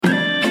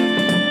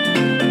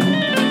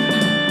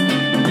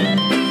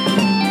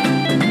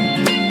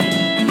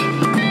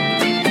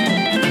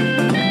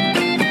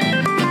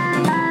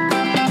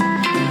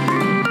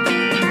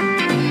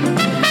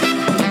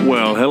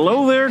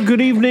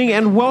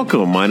morning and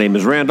welcome. My name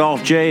is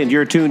Randolph J. and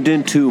you're tuned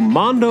into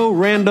Mondo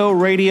Rando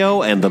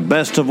Radio and the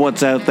best of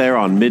what's out there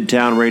on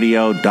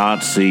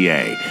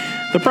midtownradio.ca.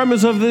 The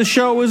premise of this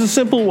show is a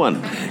simple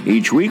one.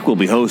 Each week we'll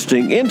be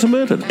hosting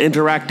intimate and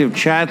interactive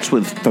chats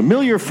with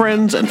familiar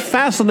friends and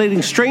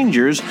fascinating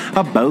strangers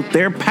about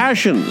their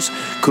passions.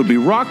 Could be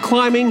rock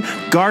climbing,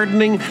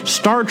 gardening,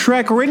 Star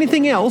Trek, or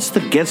anything else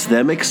that gets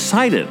them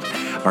excited.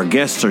 Our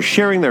guests are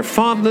sharing their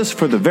fondness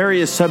for the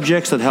various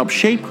subjects that help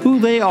shape who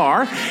they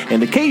are,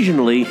 and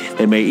occasionally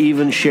they may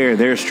even share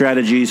their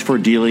strategies for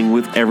dealing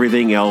with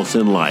everything else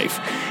in life.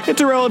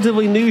 It's a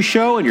relatively new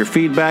show, and your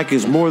feedback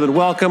is more than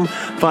welcome.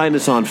 Find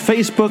us on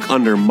Facebook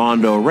under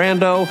Mondo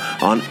Rando,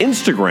 on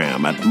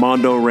Instagram at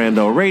Mondo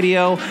Rando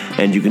Radio,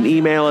 and you can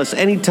email us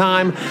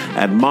anytime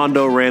at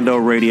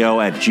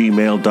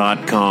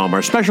mondorandoradio@gmail.com.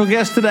 Our special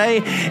guest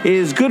today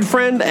is good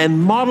friend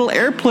and model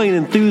airplane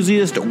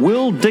enthusiast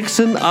Will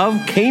Dixon of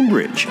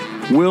Cambridge.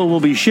 Will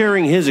be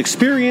sharing his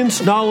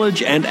experience,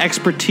 knowledge, and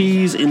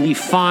expertise in the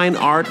fine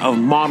art of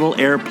model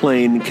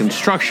airplane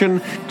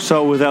construction.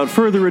 So without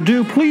further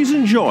ado, please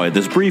enjoy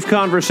this brief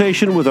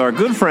conversation with our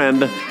good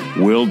friend,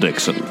 Will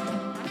Dixon.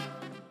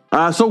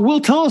 So Will,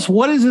 tell us,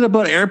 what is it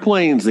about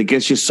airplanes that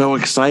gets you so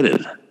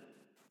excited?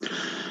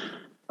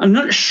 I'm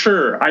not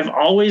sure. I've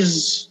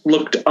always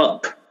looked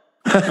up.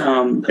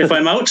 If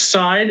I'm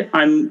outside,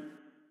 I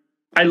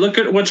look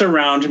at what's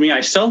around me.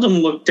 I seldom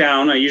look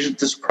down.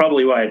 This is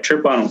probably why I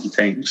trip on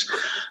things,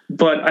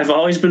 but I've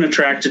always been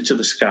attracted to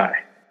the sky.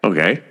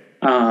 Okay.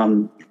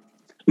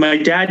 My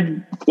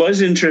dad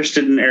was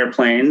interested in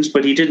airplanes,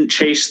 but he didn't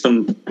chase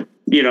them,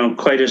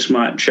 quite as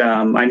much.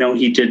 I know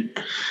he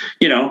did,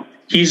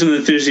 he's an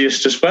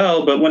enthusiast as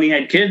well, but when he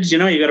had kids, you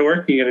got to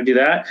work, you got to do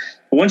that.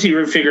 Once he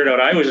figured out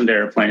I was into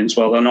airplanes,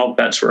 well, then all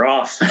bets were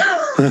off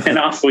and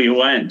off we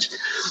went.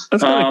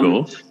 That's kind of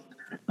cool.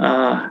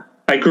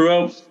 I grew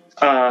up,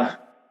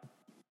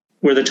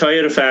 where the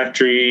Toyota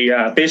factory,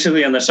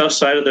 basically on the south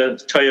side of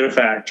the Toyota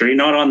factory,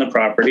 not on the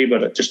property,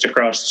 but just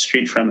across the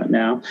street from it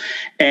now.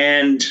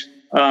 And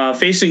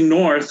facing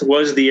north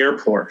was the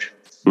airport.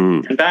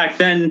 Mm. And back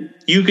then,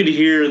 you could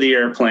hear the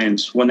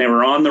airplanes when they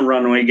were on the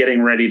runway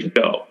getting ready to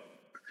go.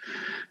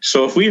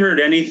 So if we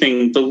heard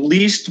anything the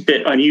least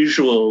bit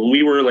unusual,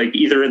 we were like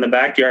either in the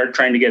backyard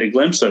trying to get a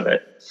glimpse of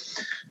it,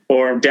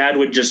 or Dad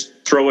would just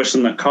throw us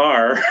in the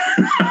car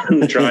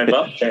and drive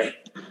up there.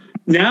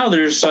 Now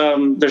there's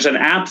an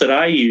app that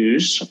I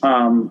use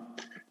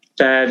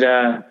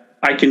that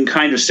I can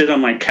kind of sit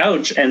on my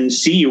couch and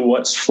see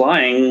what's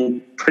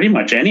flying pretty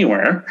much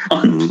anywhere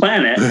on the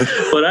planet.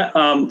 But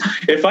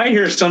if I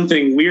hear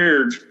something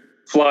weird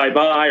fly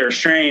by or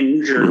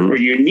strange or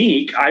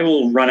unique, I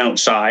will run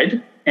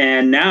outside.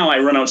 And now I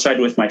run outside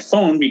with my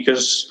phone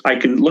because I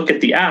can look at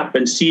the app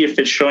and see if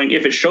it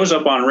shows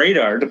up on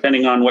radar,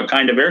 depending on what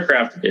kind of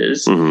aircraft it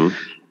is. Mm-hmm.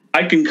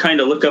 I can kind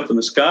of look up in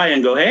the sky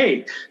and go,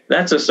 hey,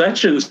 that's a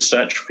such and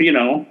such,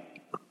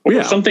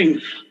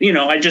 something,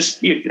 I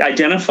just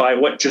identify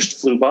what just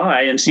flew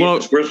by and see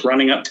if it's worth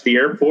running up to the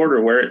airport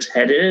or where it's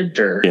headed.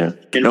 Or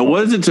Now,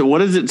 what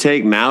does it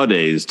take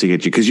nowadays to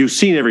get you? Because you've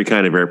seen every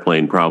kind of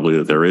airplane probably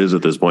that there is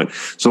at this point.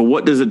 So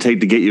what does it take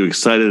to get you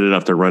excited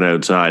enough to run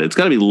outside? It's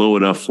got to be low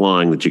enough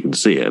flying that you can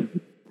see it.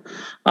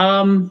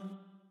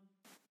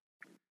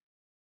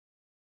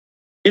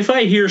 If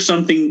I hear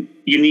something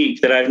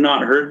unique that I've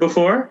not heard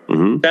before,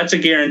 that's a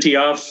guarantee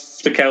off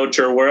the couch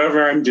or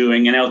wherever I'm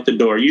doing and out the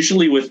door,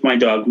 usually with my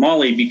dog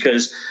Molly,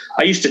 because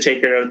I used to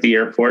take her out at the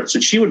airports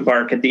and she would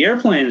bark at the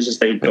airplanes as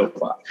they would go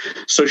by.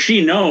 So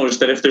she knows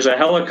that if there's a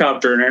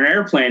helicopter and an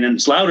airplane and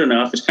it's loud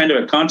enough, it's kind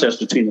of a contest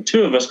between the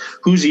two of us,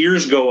 whose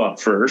ears go up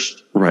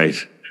first.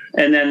 Right.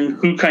 And then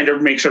who kind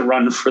of makes a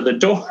run for the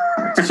door.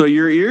 So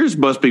your ears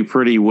must be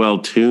pretty well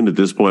tuned at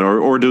this point,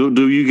 or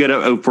do you get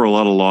out for a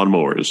lot of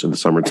lawnmowers in the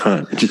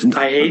summertime?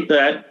 I hate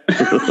that.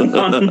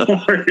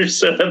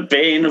 Lawnmowers are the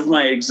bane of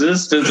my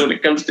existence when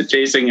it comes to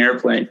chasing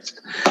airplanes.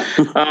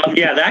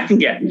 That can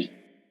get me.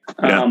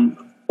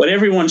 But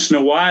every once in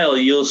a while,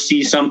 you'll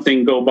see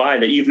something go by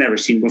that you've never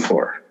seen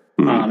before.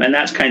 And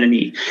that's kind of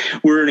neat.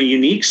 We're in a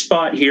unique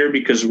spot here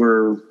because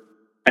we're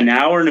an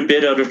hour and a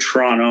bit out of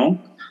Toronto.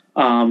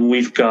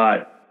 We've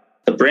got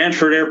the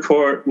Brantford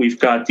Airport. We've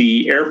got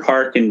the air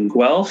park in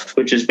Guelph,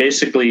 which is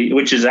actually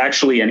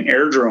an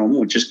airdrome,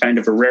 which is kind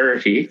of a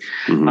rarity.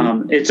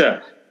 It's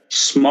a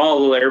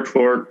small little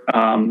airport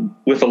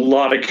with a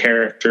lot of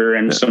character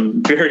and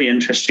some very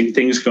interesting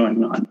things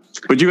going on.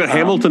 But you got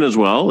Hamilton as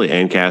well, the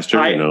Ancaster.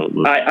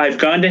 I've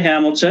gone to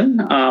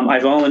Hamilton. I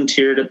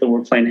volunteered at the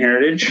Warplane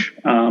Heritage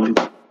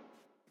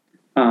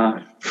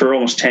for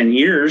almost 10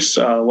 years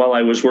while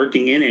I was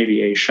working in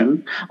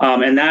aviation.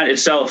 And that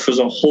itself was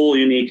a whole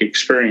unique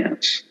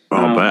experience.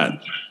 I'll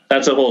bet.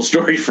 That's a whole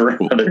story for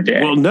another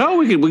day. Well, no,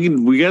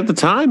 we got the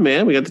time,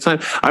 man. We got the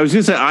time. I was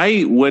going to say,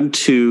 I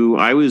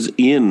was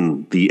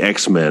in the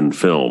X-Men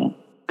film.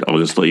 I'll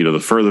just let you know the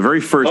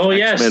very first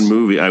X-Men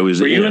movie I was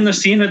in. Were you in the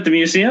scene at the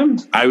museum?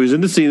 I was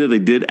in the scene that they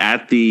did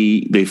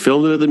they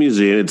filmed it at the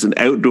museum. It's an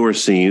outdoor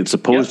scene. It's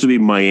supposed to be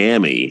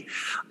Miami.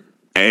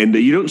 And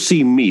you don't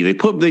see me.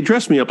 They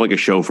dressed me up like a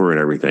chauffeur and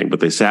everything, but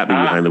they sat me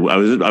behind the.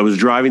 I was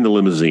driving the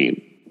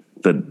limousine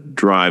that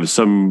drives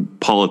some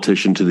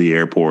politician to the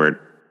airport,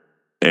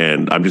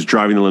 and I'm just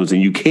driving the limousine.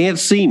 You can't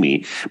see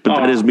me, but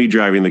that is me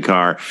driving the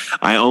car.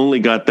 I only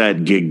got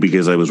that gig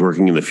because I was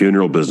working in the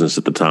funeral business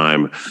at the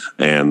time,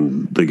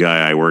 and the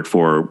guy I worked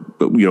for,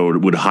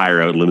 would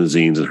hire out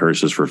limousines and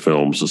hearses for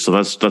films. So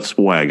that's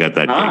why I got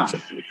that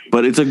gig.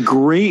 But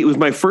it was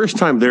my first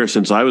time there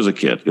since I was a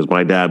kid, because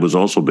my dad was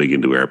also big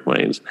into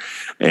airplanes,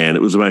 and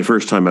it was my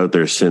first time out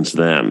there since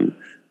then.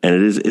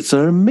 And it's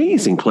an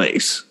amazing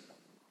place.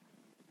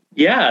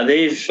 Yeah,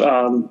 they've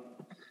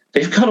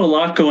got a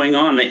lot going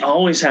on. They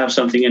always have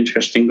something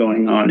interesting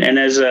going on. And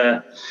as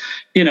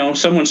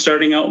someone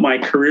starting out my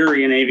career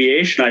in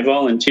aviation, I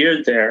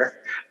volunteered there,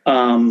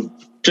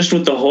 just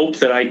with the hope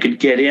that I could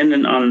get in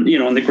and on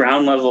the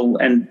ground level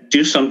and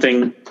do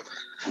something.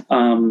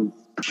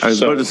 I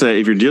was about to say,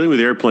 if you're dealing with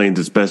airplanes,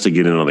 it's best to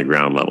get in on the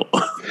ground level.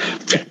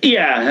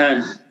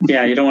 Yeah,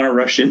 you don't want to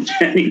rush into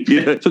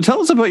anything. Yeah. So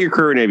tell us about your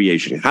career in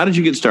aviation. How did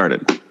you get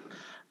started?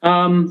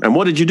 And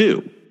what did you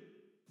do?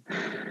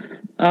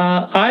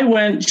 I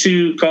went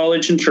to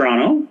college in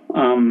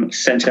Toronto,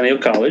 Centennial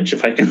College,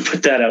 if I can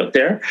put that out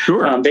there.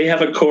 Sure. They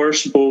have a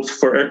course both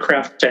for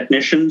aircraft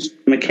technicians,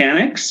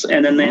 mechanics,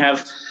 and then they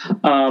have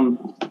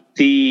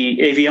the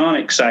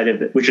avionics side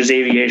of it, which is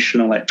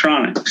aviation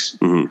electronics.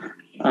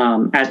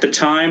 Mm-hmm. At the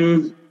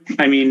time,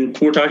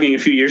 we're talking a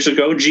few years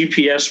ago,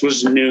 GPS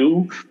was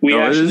new. We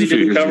actually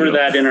didn't cover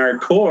that in our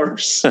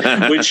course,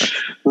 which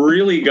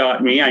really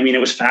got me. It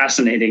was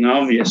fascinating,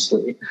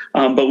 obviously,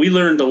 but we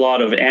learned a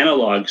lot of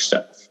analog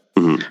stuff.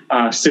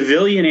 Mm-hmm.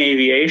 Civilian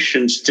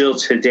aviation still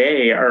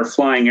today are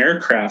flying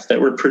aircraft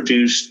that were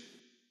produced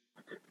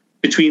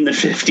between the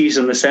 50s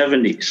and the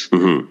 70s.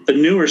 Mm-hmm. The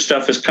newer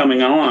stuff is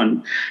coming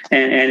on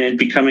and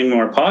becoming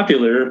more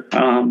popular.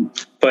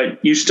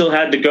 But you still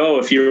had to go,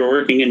 if you were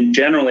working in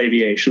general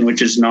aviation,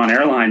 which is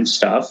non-airline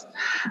stuff,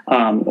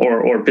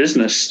 or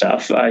business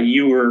stuff,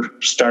 you were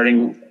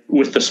starting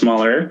with the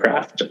smaller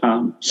aircraft.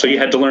 So you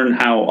had to learn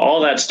how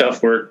all that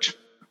stuff worked,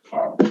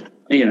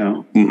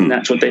 mm-hmm. and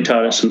that's what they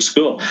taught us in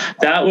school.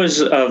 That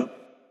was a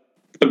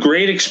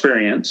great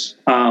experience.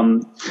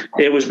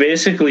 It was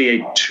basically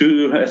a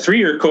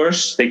 3-year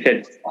course. They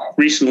had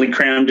recently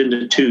crammed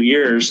into 2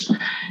 years,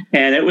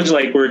 and it was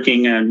like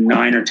working a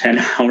 9 or 10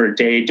 hour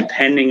day,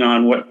 depending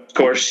on what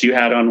course you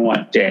had on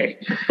what day.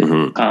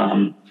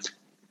 Mm-hmm.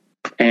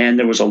 And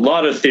there was a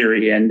lot of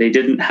theory, and they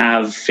didn't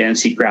have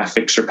fancy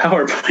graphics or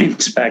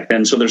PowerPoints back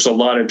then. So there's a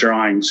lot of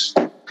drawings.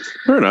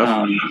 Fair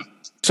enough.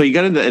 So you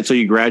got into it, so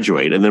you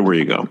graduate, and then where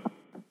you go?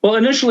 Well,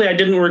 initially I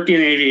didn't work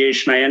in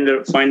aviation. I ended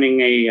up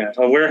finding a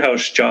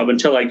warehouse job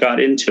until I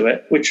got into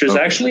it, which was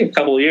actually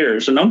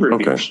a number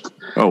of years.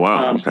 Oh,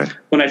 wow. Okay.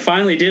 When I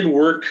finally did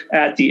work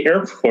at the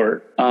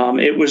airport,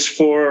 it was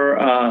for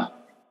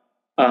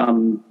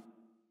an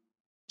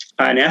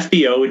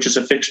FBO, which is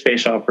a fixed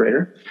base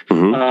operator,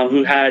 mm-hmm.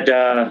 Who had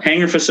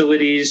hangar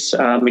facilities,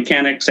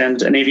 mechanics,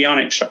 and an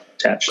avionics shop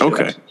attached to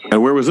it.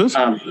 And where was this?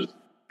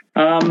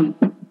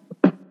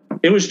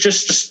 It was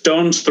just a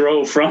stone's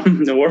throw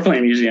from the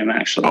Warplane Museum,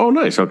 actually. Oh,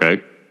 nice.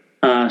 Okay.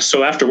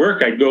 So after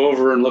work, I'd go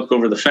over and look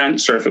over the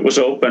fence, or if it was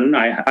open,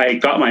 I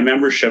got my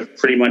membership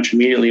pretty much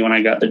immediately when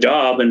I got the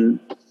job.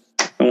 And,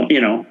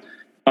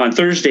 on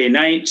Thursday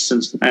nights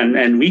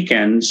and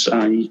weekends,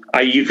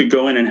 you could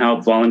go in and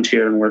help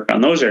volunteer and work on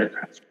those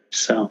aircraft.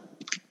 So,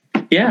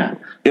 yeah.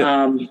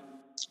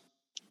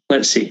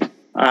 Let's see.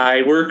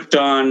 I worked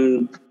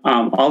on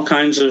all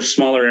kinds of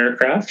smaller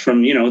aircraft,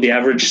 from, the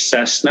average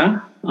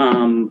Cessna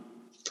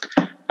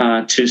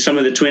to some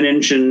of the twin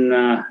engine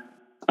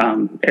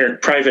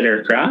private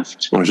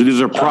aircraft. So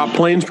these are prop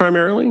planes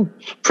primarily?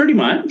 Pretty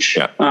much.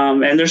 Yeah.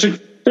 And there's a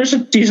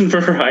decent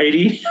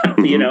variety,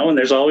 mm-hmm. And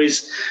there's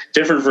always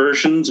different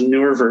versions and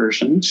newer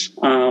versions.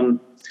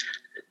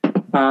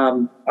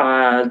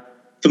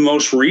 The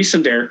most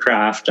recent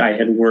aircraft I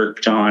had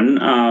worked on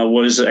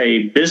was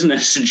a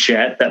business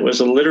jet that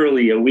was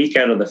literally a week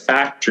out of the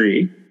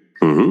factory.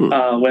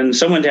 Mm-hmm. When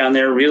someone down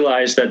there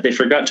realized that they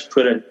forgot to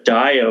put a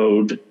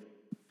diode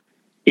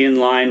in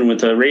line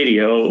with a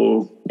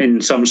radio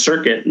in some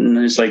circuit, and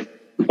it's like,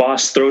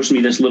 boss throws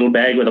me this little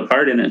bag with a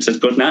part in it and says,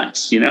 go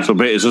nuts, So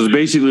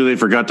basically they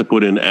forgot to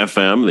put in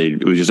FM.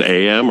 It was just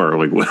AM, or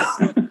like what?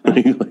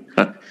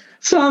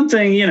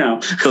 Something,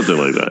 Something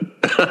like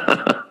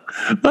that.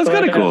 That's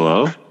kind of cool,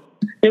 though.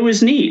 It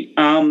was neat.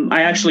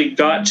 I actually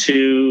got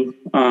to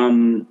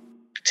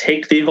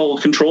take the whole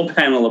control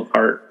panel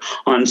apart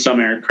on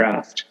some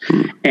aircraft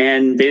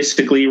and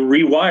basically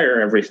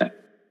rewire everything.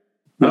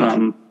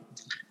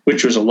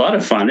 Which was a lot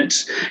of fun. It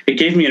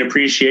gave me an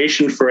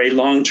appreciation for a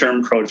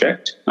long-term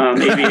project.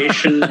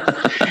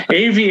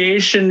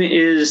 Aviation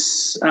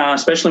is,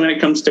 especially when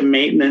it comes to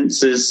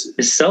maintenance, is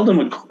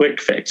seldom a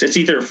quick fix. It's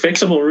either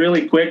fixable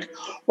really quick,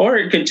 or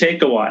it could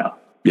take a while.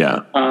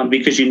 Yeah.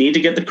 Because you need to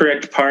get the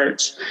correct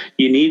parts.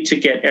 You need to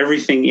get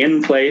everything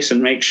in place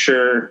and make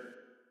sure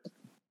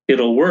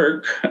it'll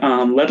work,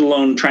 let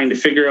alone trying to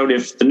figure out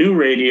if the new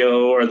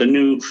radio or the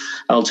new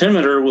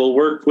altimeter will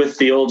work with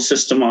the old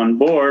system on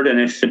board.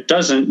 And if it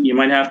doesn't, you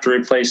might have to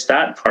replace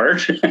that part.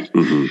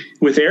 Mm-hmm.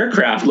 With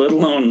aircraft, let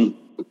alone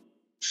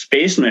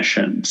space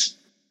missions.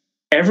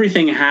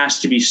 Everything has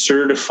to be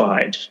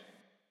certified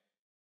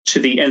to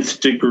the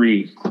nth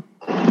degree.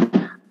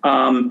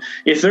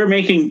 If they're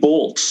making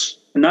bolts,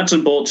 nuts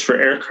and bolts for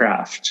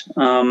aircraft,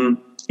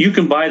 you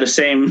can buy the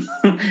same,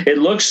 it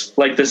looks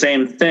like the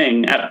same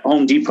thing at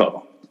Home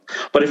Depot.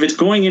 But if it's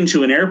going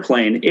into an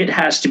airplane, it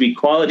has to be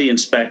quality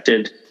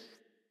inspected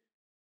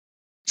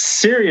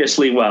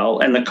seriously well.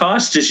 And the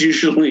cost is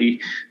usually,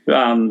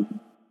 the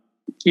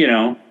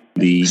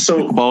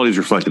quality is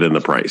reflected in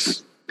the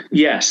price.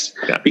 Yes,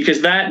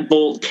 because that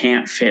bolt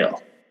can't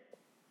fail.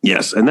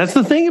 Yes, and that's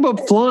the thing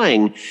about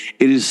flying.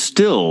 It is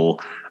still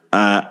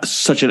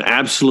such an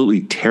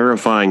absolutely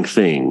terrifying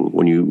thing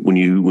when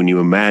you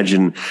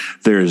imagine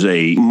there's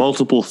a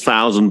multiple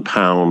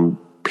 1,000-pound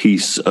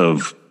piece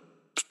of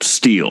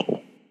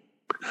steel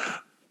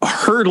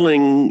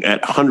hurtling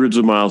at hundreds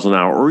of miles an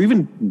hour, or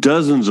even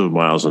dozens of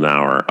miles an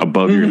hour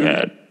above your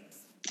head.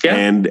 Yeah.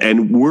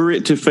 And were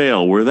it to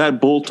fail, were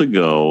that bolt to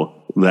go,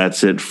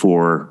 that's it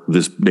for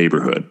this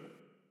neighborhood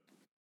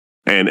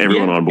and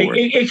everyone on board.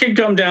 It could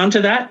come down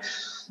to that.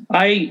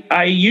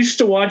 I used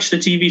to watch the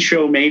TV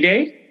show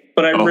Mayday,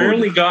 but I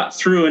rarely got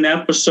through an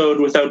episode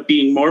without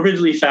being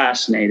morbidly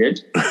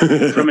fascinated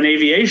from an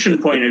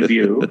aviation point of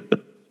view.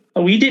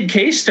 We did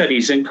case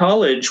studies in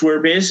college where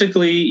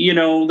basically,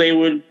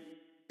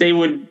 they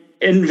would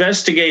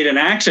investigate an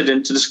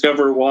accident to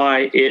discover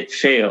why it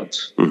failed.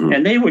 Mm-hmm.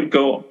 And they would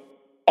go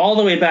all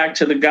the way back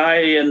to the guy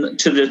and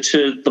to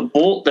the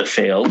bolt that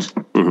failed,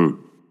 mm-hmm.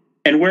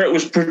 and where it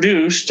was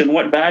produced and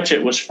what batch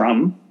it was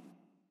from,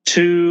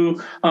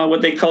 to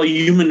what they call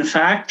human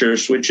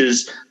factors, which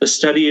is the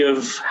study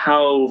of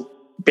how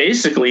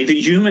basically the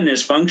human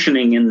is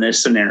functioning in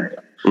this scenario.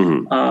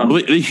 Mm-hmm.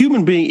 The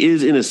human being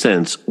is, in a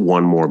sense,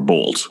 one more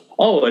bolt.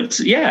 Oh,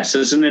 it's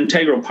an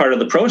integral part of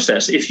the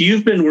process. If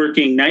you've been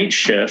working night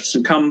shifts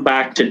and come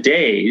back to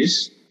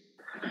days,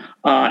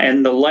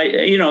 and the light,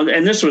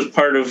 and this was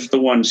part of the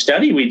one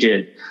study we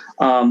did,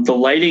 the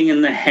lighting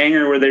in the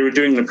hangar where they were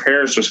doing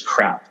repairs was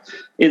crap.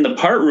 In the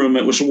part room,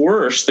 it was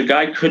worse. The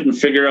guy couldn't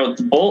figure out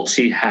the bolts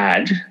he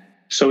had,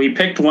 so he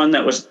picked one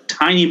that was a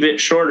tiny bit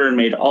shorter and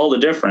made all the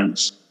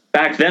difference.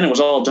 Back then, it was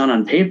all done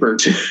on paper,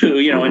 too,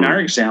 mm-hmm. in our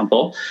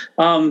example.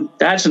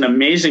 That's an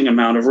amazing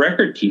amount of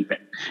record keeping,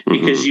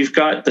 because mm-hmm. you've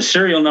got the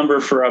serial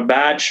number for a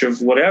batch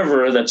of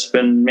whatever that's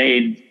been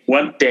made,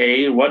 what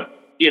day,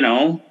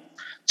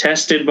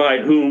 tested by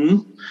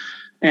whom,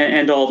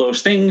 and all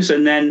those things.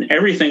 And then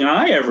everything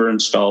I ever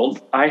installed,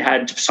 I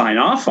had to sign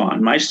off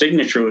on. My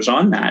signature was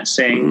on that,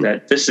 saying mm-hmm.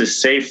 that this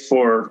is safe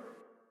for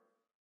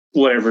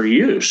whatever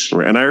use.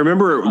 Right. And I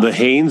remember the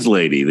Hanes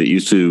lady that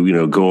used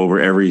to, go over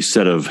every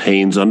set of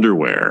Hanes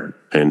underwear,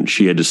 and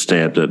she had to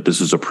stamp that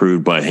this is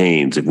approved by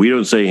Hanes. If we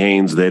don't say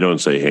Hanes, they don't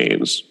say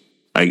Hanes.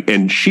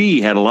 And she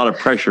had a lot of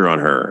pressure on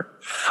her.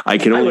 I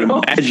can only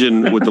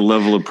imagine what the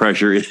level of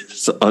pressure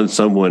is on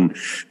someone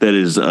that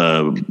is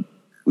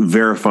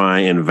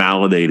verifying and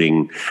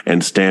validating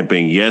and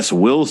stamping. Yes,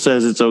 Will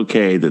says it's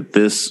okay that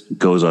this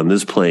goes on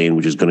this plane,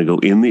 which is going to go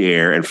in the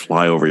air and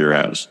fly over your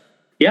house.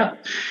 Yeah.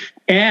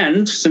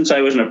 And since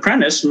I was an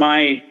apprentice,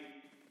 my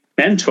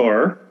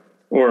mentor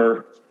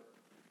or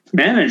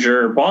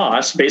manager or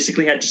boss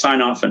basically had to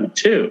sign off on it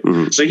too.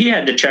 Mm-hmm. So he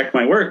had to check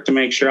my work to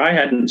make sure I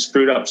hadn't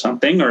screwed up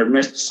something or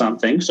missed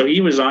something. So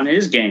he was on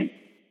his game.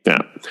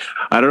 Yeah.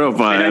 I don't know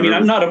if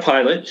I'm not a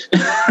pilot,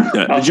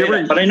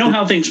 but I know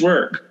how things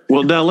work.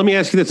 Well, now let me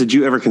ask you this. Did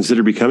you ever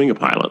consider becoming a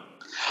pilot?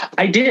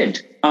 I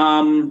did.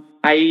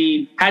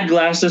 I had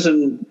glasses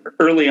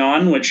early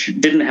on, which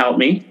didn't help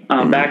me.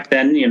 Mm-hmm. Back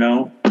then,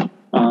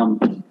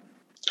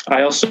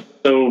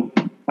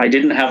 I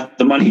didn't have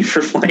the money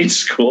for flight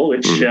school,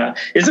 which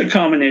mm-hmm. Is a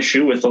common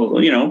issue with,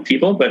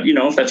 people. But,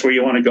 if that's where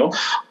you want to go,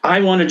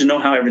 I wanted to know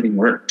how everything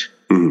worked.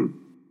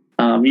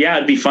 Mm-hmm.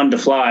 It'd be fun to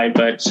fly,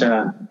 but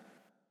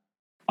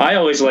I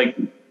always like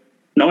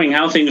knowing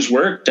how things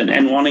worked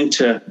and wanting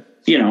to,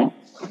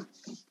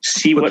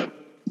 see what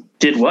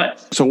did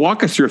what. So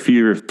walk us through a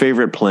few of your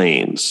favorite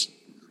planes.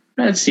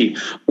 Let's see.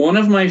 One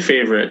of my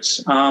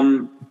favorites,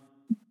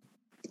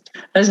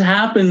 as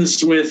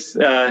happens with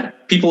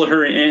people who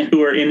are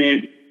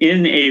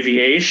in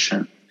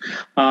aviation,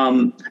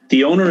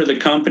 the owner of the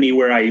company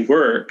where I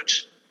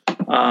worked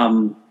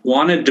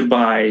wanted to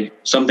buy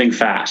something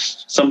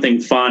fast,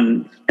 something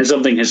fun, and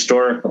something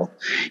historical.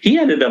 He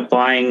ended up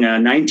buying a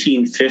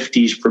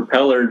 1950s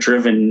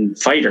propeller-driven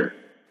fighter.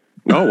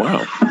 Oh,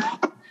 wow.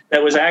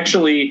 That was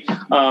actually,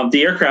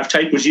 the aircraft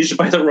type was used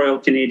by the Royal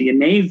Canadian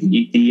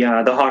Navy,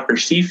 the Hawker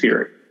Sea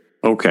Fury.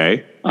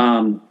 Okay.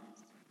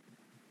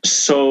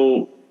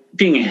 So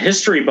being a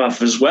history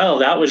buff as well,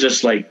 that was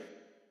just like,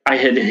 I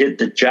had hit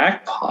the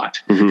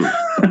jackpot.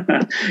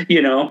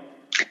 Mm-hmm.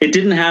 It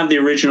didn't have the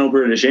original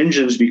British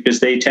engines because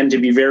they tend to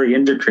be very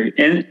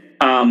intricate.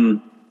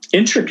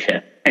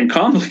 and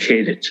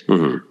complicated.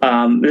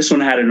 This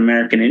one had an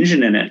American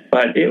engine in it,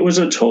 but it was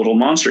a total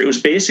monster. It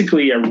was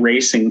basically a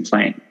racing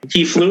plane.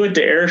 He flew it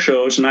to air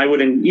shows, and I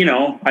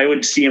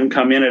would see him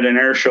come in at an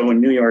air show in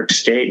New York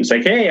State. And it's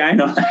like, hey, I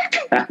know that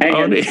guy.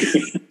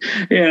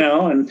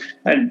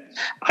 And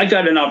I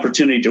got an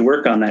opportunity to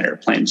work on that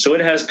airplane. So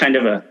it has kind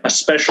of a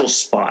special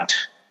spot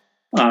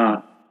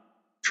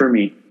for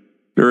me.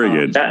 Very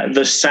good.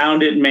 The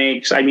sound it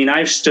makes. I mean,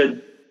 I've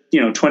stood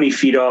 20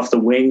 feet off the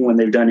wing when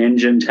they've done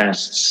engine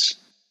tests.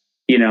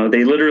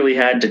 They literally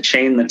had to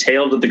chain the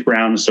tail to the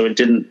ground so it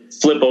didn't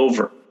flip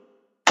over.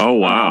 Oh,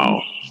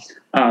 wow.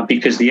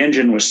 Because the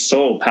engine was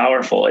so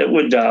powerful. It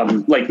would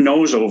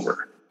nose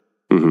over.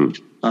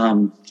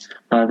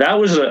 That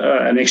was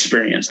an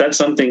experience. That's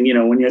something,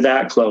 when you're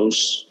that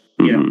close,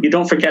 you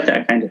don't forget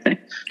that kind of thing.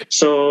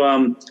 So,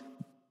 and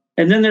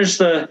then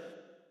there's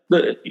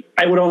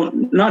I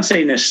would not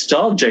say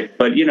nostalgic,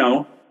 but,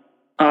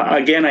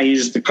 again, I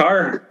use the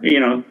car,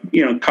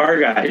 car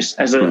guys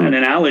as an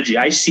analogy.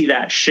 I see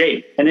that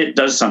shape and it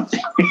does something.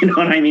 You know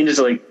what I mean? It's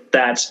like,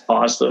 that's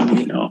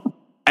awesome.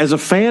 As a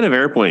fan of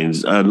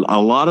airplanes, a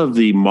lot of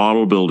the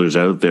model builders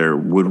out there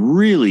would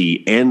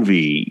really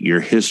envy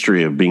your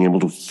history of being able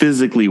to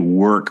physically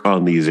work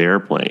on these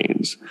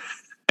airplanes.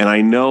 And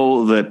I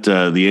know that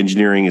the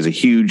engineering is a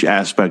huge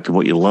aspect of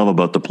what you love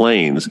about the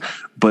planes,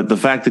 but the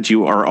fact that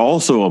you are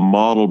also a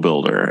model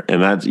builder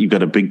and that you've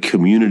got a big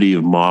community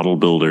of model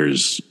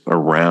builders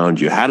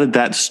around you. How did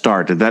that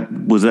start?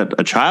 Was that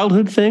a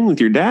childhood thing with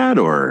your dad,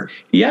 or?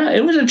 Yeah,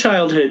 it was a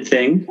childhood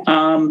thing.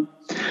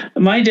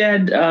 My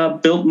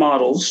dad built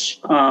models,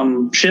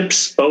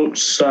 ships,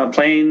 boats,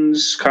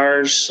 planes,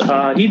 cars.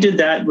 He did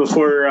that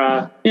before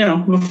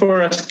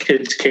us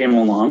kids came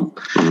along.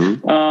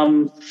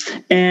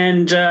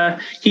 And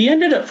he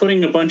ended up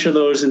putting a bunch of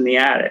those in the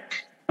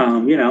attic.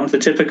 The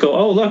typical,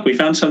 oh, look, we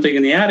found something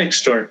in the attic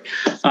store.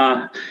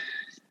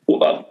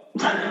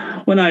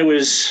 When I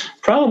was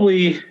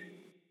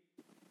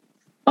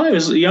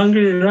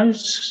younger,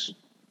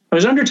 I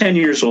was under 10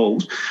 years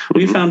old.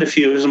 We found a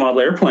few of his model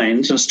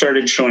airplanes and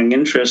started showing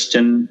interest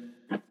in,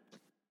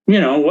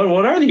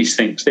 what are these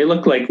things? They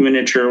look like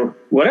miniature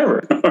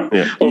whatever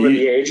over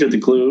the age of the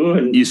glue.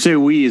 And you say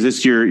we, is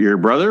this your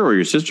brother or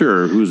your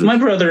sister, or who's this? My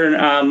brother.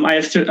 I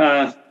have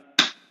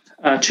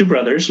two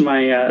brothers.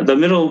 The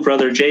middle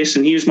brother,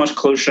 Jason, he was much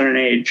closer in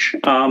age.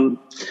 And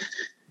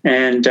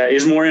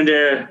is more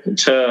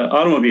into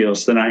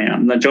automobiles than I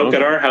am. The joke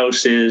at our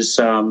house is,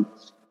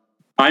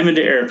 I'm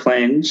into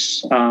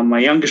airplanes. My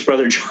youngest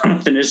brother,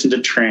 Jonathan, is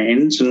into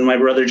trains, and my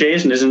brother,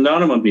 Jason, is into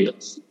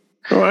automobiles.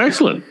 Oh,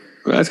 excellent!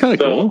 That's kind of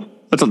cool.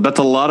 That's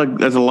a lot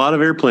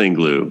of airplane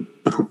glue.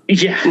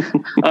 Yeah,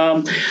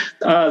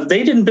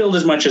 they didn't build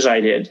as much as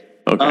I did.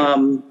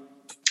 Okay.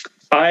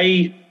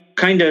 I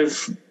kind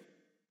of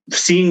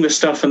seeing the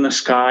stuff in the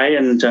sky,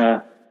 and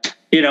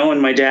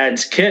and my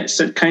dad's kits,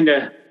 it kind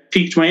of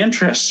piqued my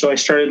interest. So I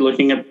started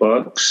looking at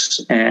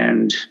books,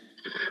 and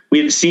we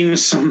had seen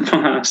some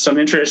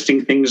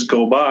interesting things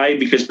go by,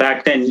 because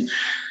back then,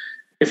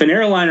 if an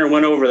airliner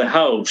went over the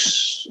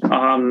house,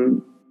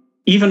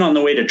 even on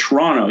the way to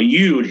Toronto,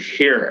 you'd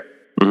hear it.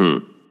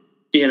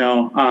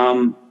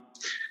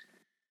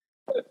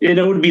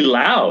 It would be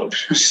loud.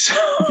 So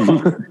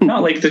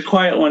not like the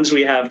quiet ones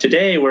we have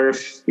today, where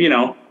if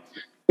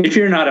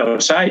you're not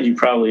outside, you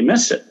probably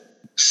miss it.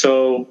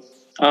 So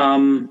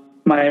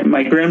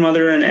my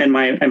grandmother and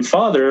my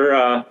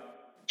father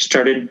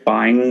started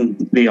buying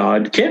the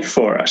odd kit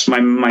for us.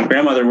 My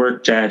grandmother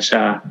worked at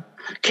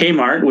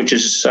Kmart, which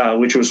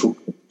was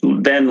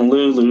then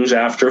Lulu's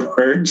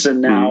afterwards,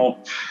 and now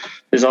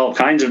there's all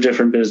kinds of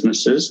different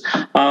businesses.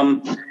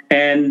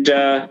 And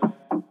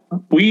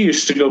we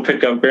used to go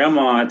pick up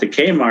Grandma at the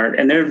Kmart,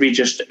 and there'd be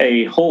just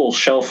a whole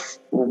shelf,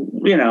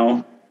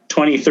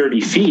 20,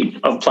 30 feet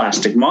of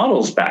plastic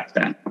models back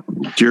then.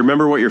 Do you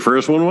remember what your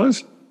first one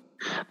was?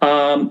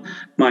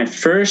 My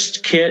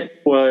first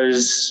kit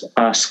was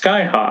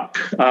Skyhawk.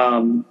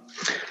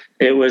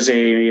 It was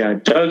a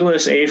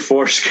Douglas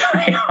A4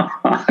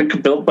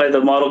 Skyhawk built by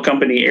the model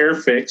company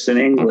Airfix in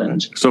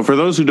England. So for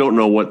those who don't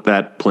know what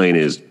that plane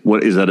is,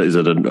 what is that? Is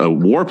it a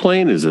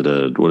warplane?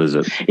 What is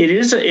it? It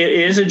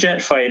is a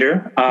jet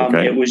fighter.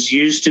 It was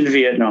used in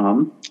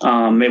Vietnam.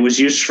 It was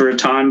used for a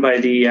time by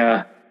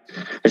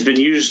it's been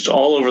used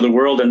all over the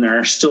world, and there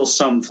are still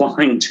some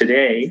flying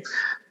today.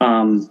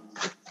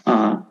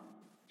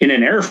 In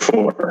an Air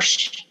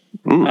Force,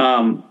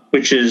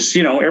 which is,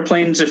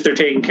 airplanes, if they're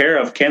taken care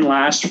of, can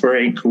last for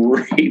a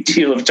great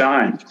deal of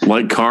time.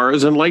 Like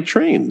cars and like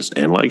trains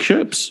and like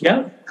ships.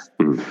 Yeah.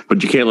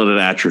 But you can't let it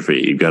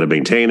atrophy. You've got to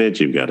maintain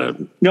it.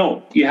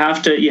 No, you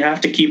have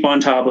to keep on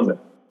top of it.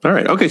 All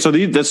right. Okay. So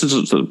this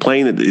is a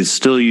plane that is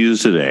still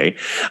used today.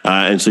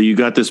 And so you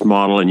got this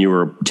model and you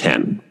were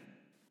 10.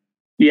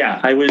 Yeah,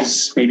 I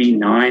was maybe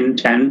 9,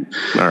 10.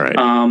 All right.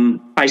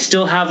 I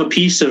still have a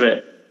piece of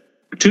it.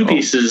 Two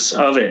pieces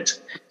of it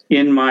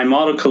in my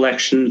model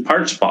collection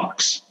parts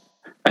box.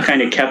 I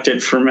kind of kept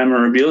it for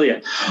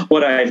memorabilia.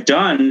 What I've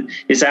done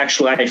is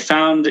actually I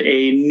found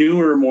a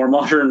newer, more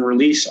modern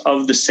release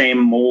of the same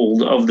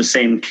mold of the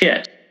same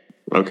kit.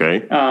 Okay.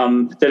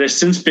 That has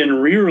since been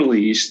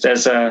re-released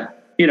as a,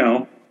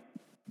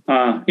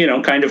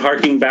 kind of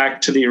harking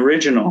back to the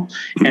original.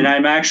 And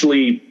I'm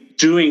actually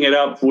doing it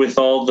up with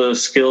all the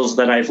skills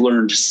that I've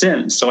learned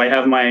since. So I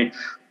have my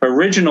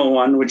original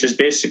one, which is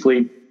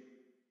basically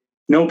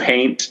no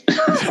paint,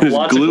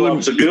 lots of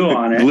globs of goo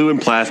on it. Glue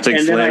and plastic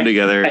and slammed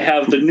together. I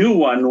have the new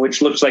one,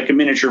 which looks like a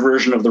miniature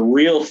version of the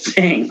real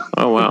thing.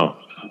 Oh, wow.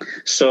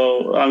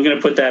 So I'm going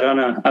to put that on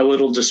a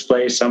little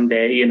display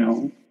someday,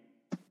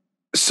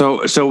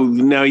 So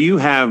now you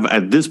have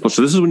at this point,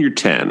 so this is when you're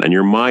 10 and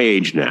you're my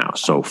age now.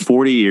 So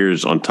 40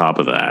 years on top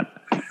of that,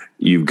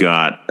 you've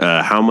got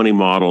how many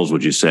models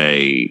would you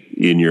say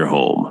in your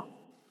home?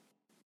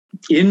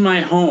 In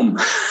my home.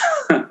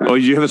 Oh,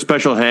 you have a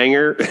special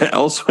hangar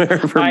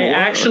elsewhere? I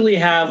actually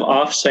have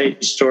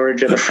off-site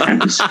storage at a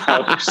friend's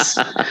house.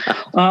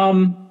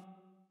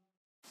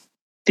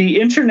 The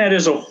internet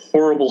is a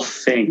horrible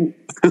thing,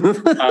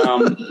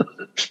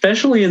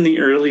 especially in the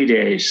early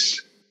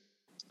days.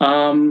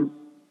 20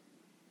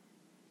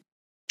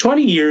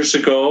 years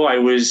ago, I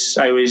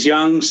was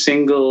young,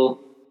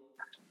 single.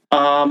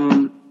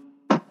 I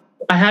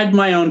had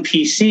my own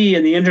PC,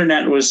 and the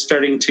internet was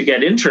starting to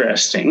get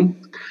interesting.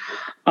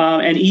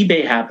 And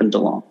eBay happened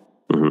along.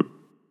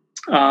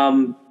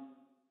 Mm-hmm.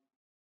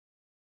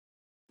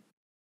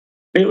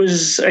 It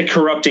was a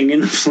corrupting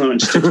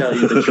influence, to tell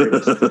you the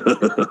truth.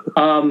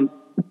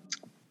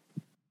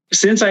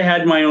 Since I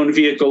had my own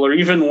vehicle, or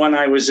even when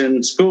I was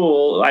in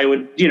school, I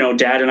would,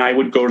 Dad and I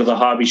would go to the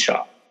hobby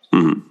shop.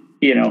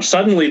 Mm-hmm.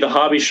 Suddenly the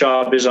hobby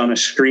shop is on a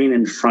screen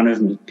in front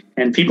of me,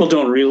 and people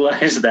don't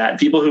realize that.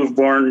 People who've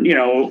born,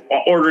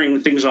 ordering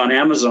things on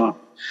Amazon.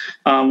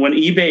 When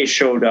eBay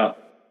showed up,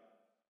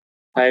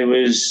 I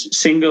was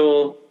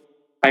single,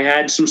 I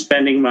had some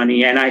spending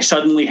money, and I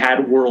suddenly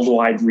had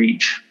worldwide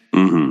reach.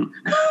 Mm-hmm.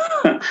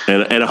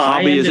 and a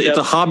hobby it's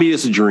a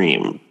hobbyist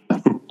dream.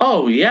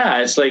 Oh, yeah.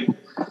 It's like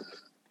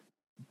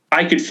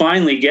I could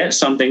finally get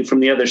something from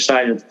the other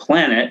side of the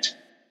planet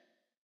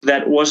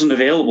that wasn't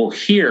available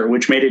here,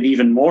 which made it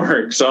even more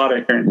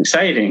exotic and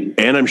exciting.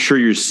 And I'm sure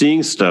you're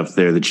seeing stuff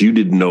there that you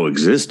didn't know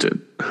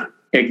existed.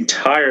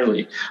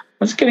 Entirely. I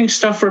was getting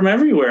stuff from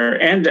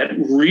everywhere and at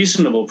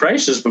reasonable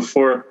prices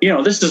before,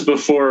 this is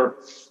before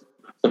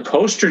the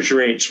postage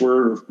rates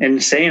were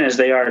insane as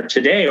they are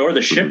today, or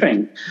the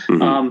shipping.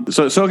 Mm-hmm.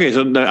 So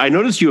I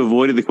noticed you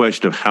avoided the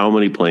question of how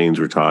many planes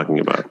we're talking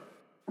about.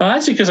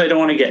 That's because I don't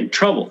want to get in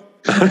trouble.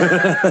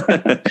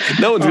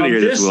 No one's going to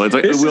hear this. Will. It's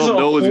like, this is a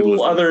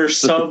whole other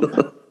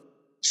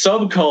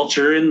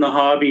subculture in the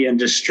hobby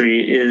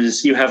industry.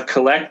 Is you have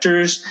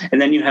collectors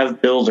and then you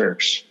have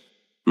builders.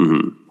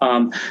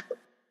 Mm-hmm.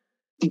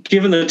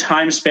 Given the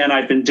time span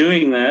I've been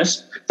doing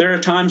this, there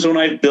are times when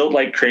I've built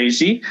like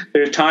crazy.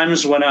 There are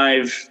times when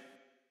I've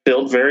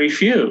built very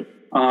few,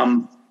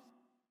 or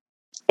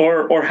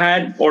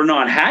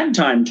not had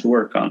time to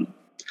work on.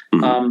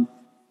 Mm-hmm.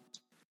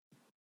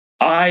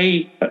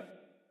 I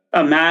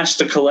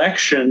amassed a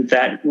collection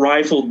that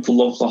rivaled the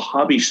local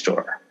hobby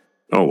store.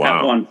 Oh, wow.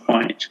 At one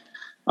point.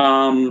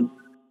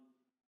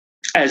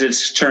 As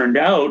it's turned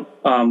out,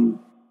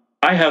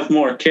 I have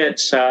more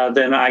kits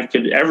than I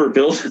could ever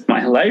build in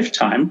my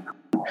lifetime.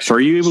 So are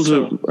you able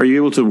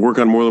to work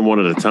on more than one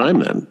at a time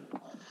then?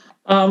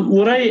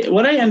 What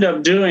I end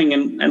up doing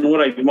and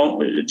what I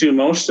do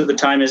most of the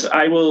time is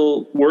I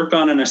will work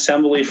on an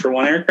assembly for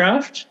one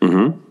aircraft.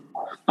 Mm-hmm.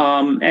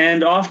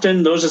 And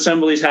often those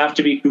assemblies have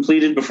to be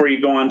completed before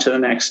you go on to the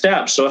next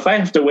step. So if I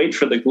have to wait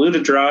for the glue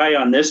to dry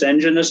on this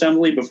engine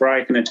assembly before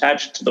I can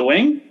attach it to the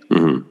wing,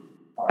 mm-hmm.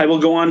 I will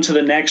go on to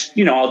the next,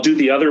 I'll do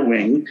the other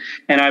wing,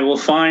 and I will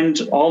find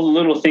all the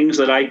little things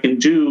that I can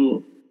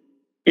do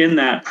in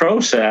that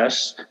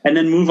process and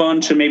then move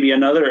on to maybe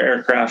another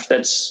aircraft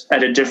that's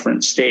at a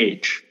different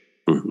stage.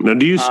 Mm-hmm. Now,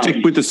 do you stick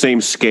with the same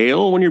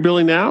scale when you're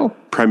building now,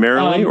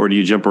 primarily, or do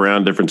you jump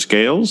around different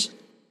scales?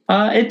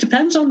 It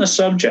depends on the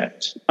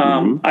subject.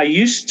 Mm-hmm. I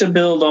used to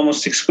build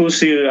almost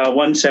exclusively a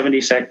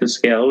 1/72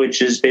 scale,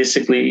 which is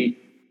basically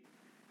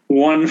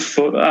 1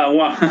 foot,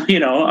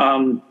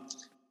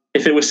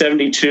 if it was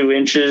 72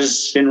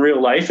 inches in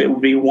real life, it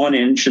would be 1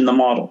 inch in the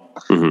model.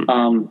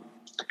 Mm-hmm.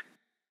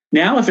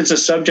 Now, if it's a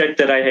subject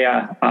that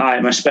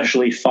I'm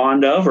especially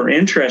fond of or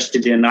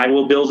interested in, I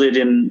will build it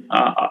in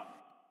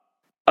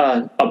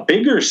a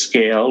bigger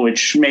scale,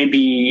 which may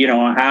be,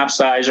 a half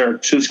size or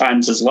 2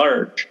 times as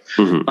large,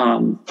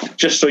 mm-hmm.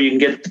 Just so you can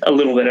get a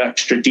little bit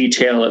extra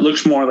detail. It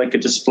looks more like a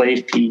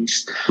display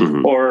piece,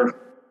 mm-hmm. or,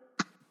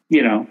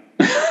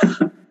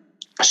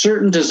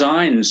 certain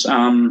designs,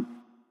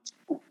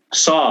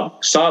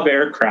 Saab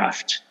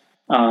aircraft,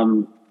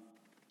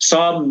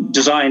 Saab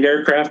designed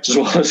aircraft as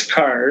well as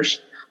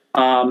cars,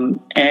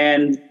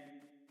 and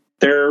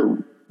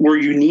were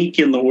unique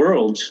in the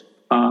world.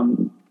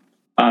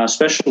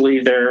 Especially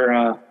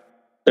their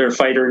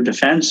fighter and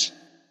defense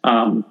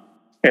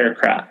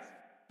aircraft.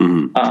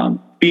 Mm-hmm.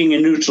 being a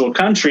neutral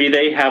country,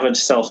 they have a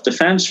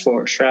self-defense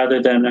force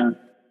rather than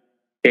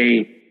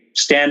a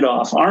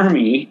standoff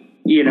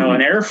army,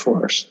 an air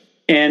force.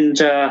 And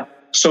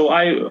so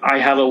I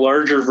have a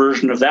larger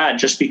version of that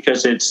just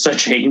because it's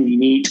such a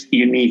neat,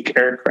 unique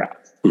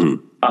aircraft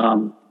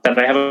that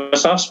I have a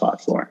soft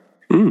spot for.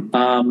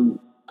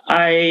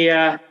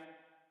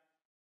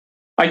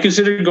 I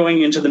considered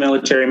going into the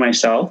military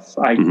myself.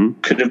 I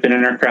could have been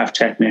an aircraft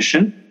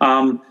technician.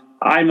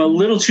 I'm a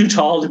little too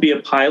tall to be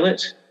a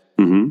pilot.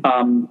 In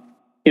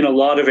a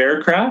lot of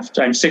aircraft,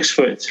 I'm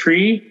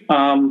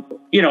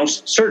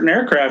 6'3". Certain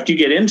aircraft, you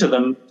get into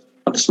them,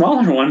 the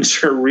smaller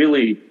ones are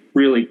really,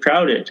 really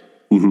crowded.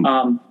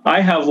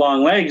 I have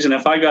long legs, and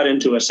if I got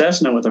into a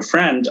Cessna with a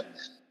friend,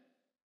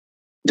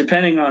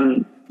 depending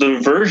on the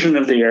version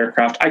of the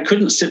aircraft, I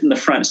couldn't sit in the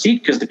front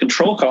seat because the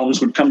control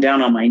columns would come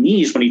down on my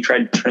knees when he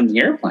tried to turn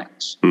the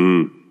airplanes.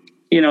 Turn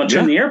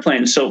the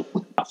airplanes. So,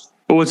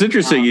 well, what's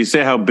interesting, you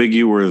say how big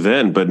you were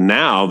then, but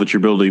now that you're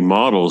building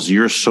models,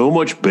 you're so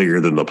much bigger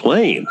than the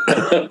plane.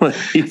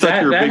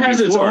 that has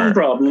its own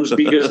problems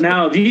because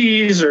now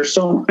these are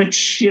so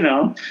much,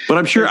 But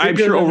I'm sure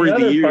over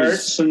the years,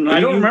 parts, and I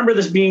don't remember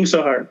this being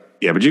so hard.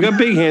 Yeah, but you got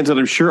big hands, and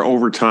I'm sure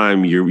over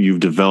time you've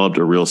developed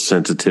a real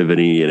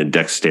sensitivity and a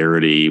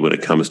dexterity when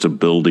it comes to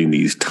building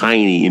these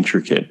tiny,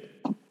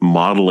 intricate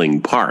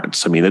modeling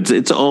parts. I mean, it's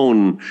its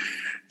own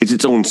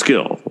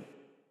skill.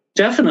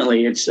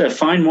 Definitely, it's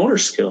fine motor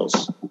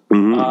skills.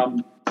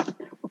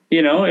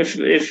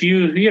 If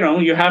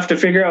you have to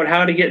figure out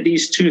how to get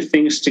these two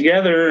things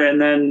together,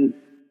 and then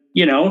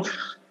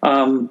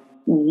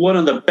one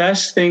of the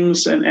best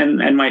things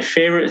and my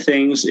favorite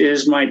things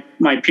is my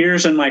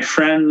peers and my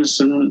friends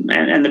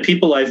and the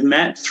people I've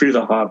met through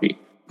the hobby.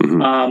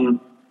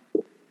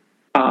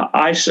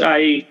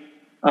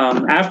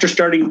 After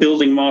starting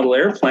building model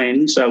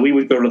airplanes, we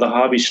would go to the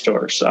hobby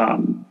stores.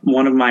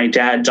 One of my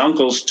dad's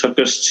uncles took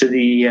us to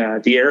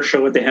the air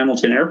show at the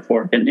Hamilton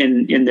Airport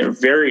in the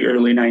very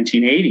early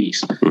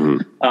 1980s.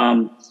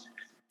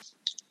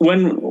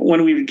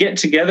 When we would get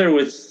together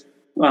with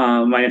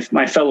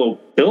my fellow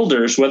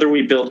builders, whether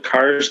we built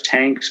cars,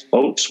 tanks,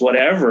 boats,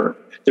 whatever,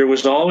 there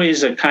was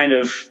always a kind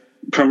of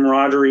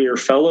camaraderie or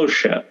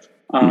fellowship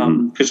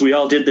because we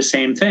all did the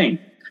same thing.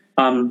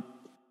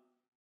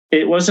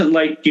 It wasn't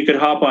like you could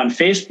hop on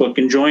Facebook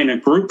and join a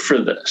group for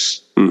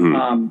this.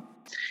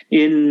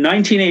 In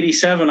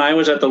 1987, I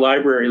was at the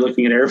library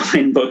looking at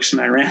airplane books,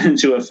 and I ran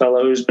into a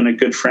fellow who's been a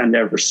good friend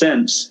ever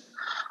since.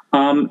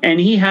 And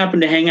he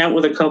happened to hang out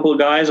with a couple of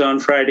guys on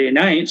Friday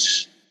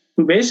nights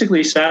who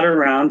basically sat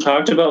around,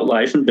 talked about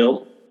life, and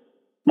built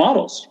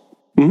models.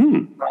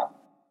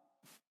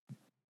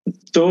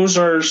 Those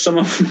are some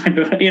of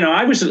my,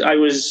 I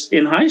was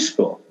in high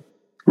school.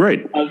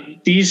 Right.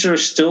 These are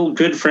still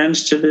good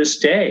friends to this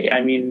day.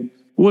 I mean,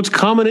 well, it's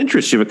common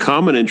interest. You have a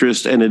common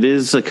interest, and it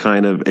is a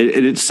kind of,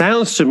 it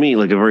sounds to me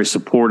like a very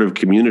supportive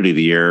community,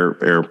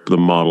 the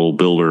model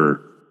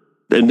builder.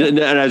 And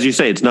as you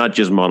say, it's not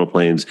just model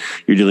planes.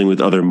 You're dealing with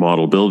other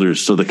model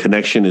builders. So the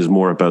connection is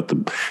more about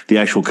the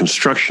actual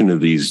construction of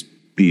these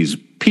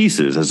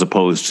pieces as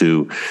opposed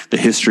to the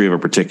history of a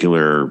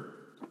particular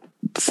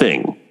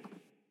thing.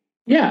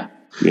 Yeah.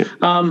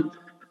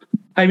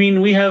 I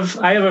mean,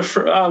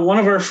 one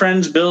of our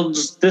friends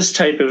builds this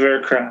type of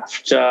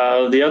aircraft.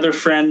 The other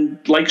friend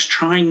likes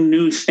trying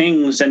new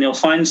things, and he'll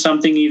find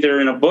something either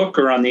in a book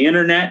or on the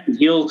internet, and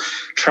he'll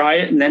try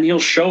it, and then he'll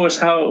show us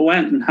how it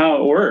went and how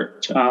it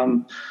worked.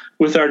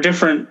 With our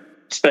different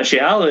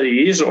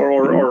specialities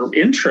or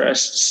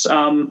interests,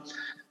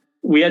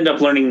 we end up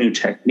learning new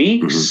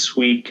techniques.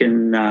 We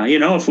can,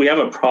 if we have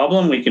a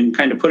problem, we can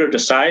kind of put it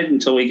aside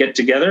until we get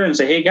together and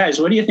say, "Hey guys,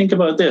 what do you think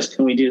about this?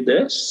 Can we do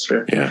this?"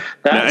 Or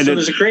that. So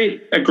there's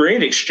a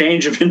great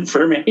exchange of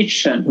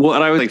information. Well,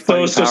 and I was like,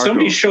 so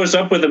somebody shows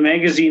up with a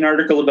magazine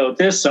article about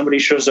this. Somebody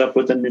shows up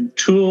with a new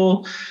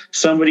tool.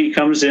 Somebody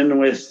comes in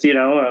with,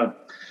 an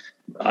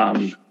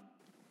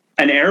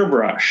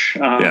airbrush.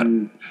 I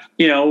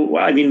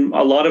mean,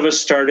 a lot of us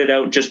started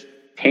out just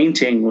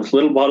painting with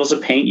little bottles of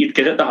paint you'd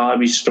get at the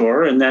hobby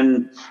store, and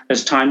then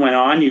as time went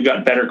on, you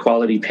got better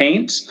quality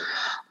paints.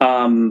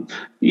 And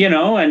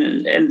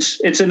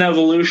it's an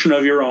evolution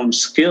of your own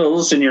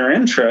skills and your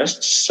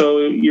interests. So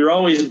you're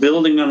always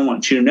building on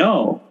what you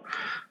know,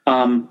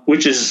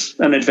 which is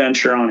an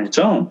adventure on its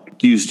own.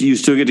 Do you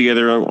still get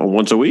together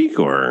once a week,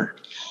 or?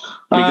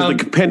 Because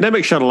the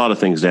pandemic shut a lot of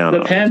things down.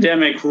 The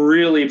pandemic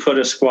really put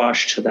a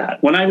squash to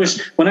that. When I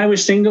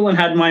was single and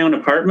had my own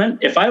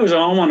apartment, if I was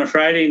home on a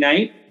Friday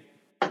night,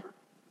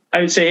 I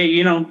would say,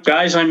 "Hey,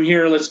 guys, I'm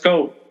here. Let's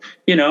go."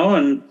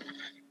 And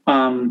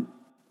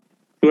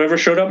whoever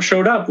showed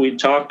up. We'd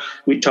talk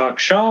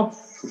shop,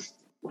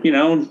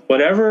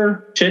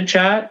 whatever, chit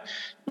chat.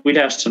 we'd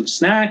have some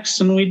snacks,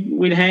 and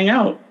we'd hang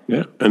out.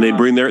 Yeah, and they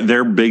bring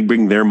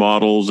bring their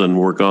models and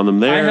work on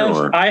them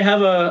there. I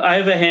have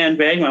a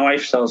handbag. My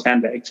wife sells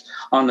handbags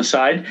on the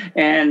side,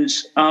 and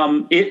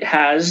it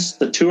has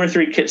the 2 or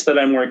 3 kits that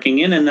I'm working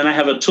in, and then I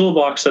have a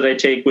toolbox that I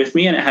take with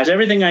me, and it has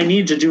everything I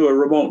need to do a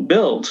remote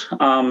build.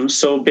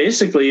 So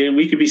basically,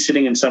 we could be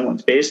sitting in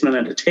someone's basement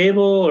at a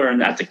table, or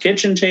at the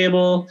kitchen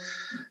table,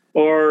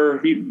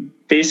 or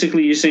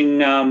basically using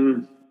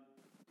the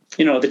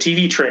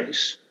TV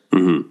trays.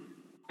 Mm-hmm.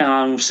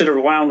 Sit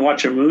around,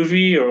 watch a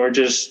movie, or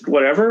just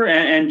whatever,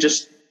 and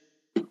just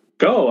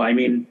go. I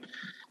mean,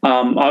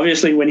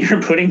 obviously, when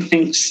you're putting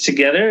things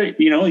together,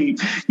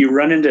 you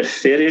run into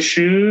fit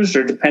issues,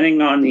 or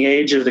depending on the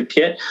age of the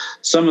kit,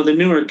 some of the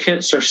newer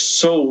kits are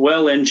so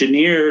well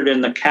engineered,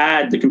 and the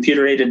CAD, the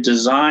computer-aided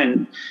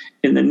design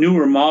in the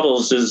newer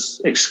models is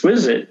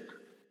exquisite.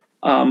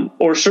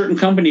 Or certain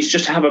companies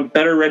just have a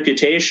better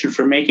reputation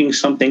for making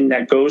something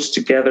that goes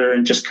together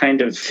and just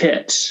kind of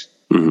fits.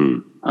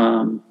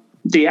 Mm-hmm.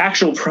 The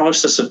actual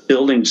process of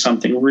building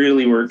something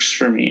really works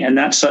for me, and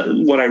that's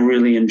what I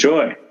really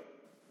enjoy.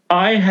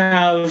 I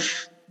have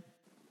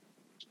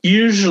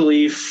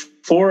usually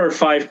 4 or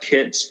 5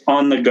 kits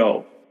on the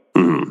go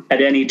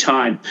at any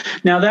time.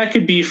 Now, that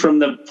could be from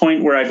the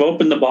point where I've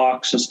opened the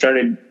box and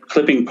started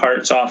clipping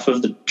parts off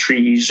of the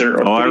trees,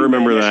 or I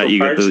remember that. You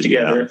get those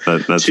together.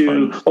 That's to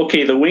fun.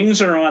 Okay, the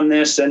wings are on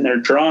this, and they're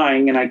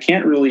drying, and I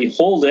can't really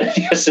hold it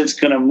because it's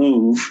going to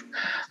move.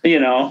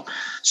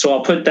 So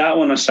I'll put that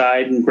one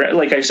aside, and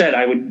like I said,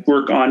 I would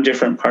work on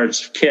different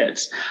parts of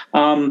kits.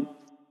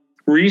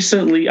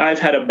 Recently, I've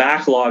had a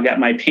backlog at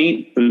my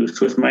paint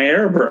booth with my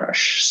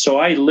airbrush. So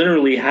I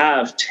literally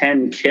have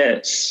 10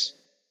 kits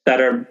that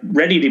are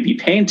ready to be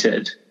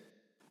painted,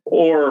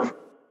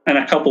 and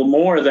a couple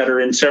more that are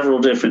in several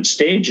different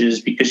stages,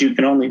 because you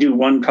can only do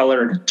one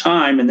color at a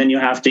time, and then you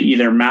have to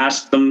either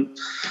mask them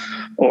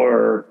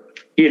or,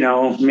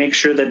 make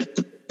sure that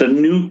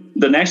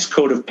the next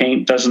coat of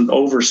paint doesn't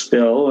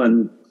overspill.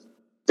 And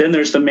then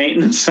there's the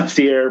maintenance of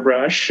the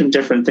airbrush and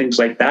different things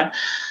like that.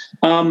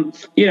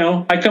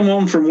 I come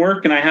home from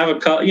work and I have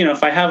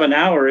if I have an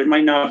hour, it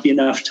might not be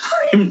enough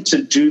time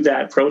to do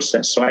that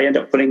process. So I end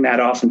up putting that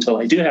off until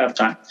I do have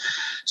time.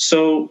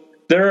 So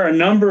there are a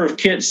number of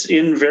kits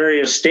in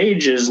various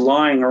stages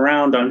lying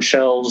around on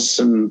shelves,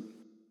 and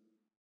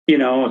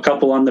a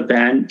couple on the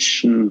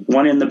bench, and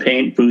one in the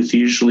paint booth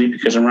usually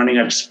because I'm running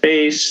out of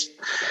space.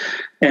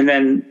 And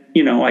then,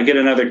 I get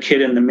another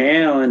kit in the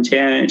mail, and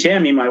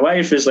Tammy, my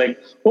wife, is like,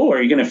 "Oh,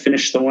 are you going to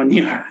finish the one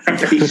you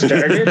already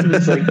started?" And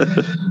it's like,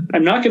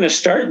 I'm not going to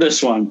start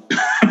this one.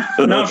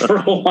 Not for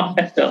a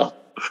while.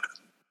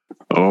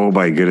 Oh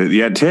my goodness.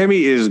 Yeah,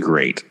 Tammy is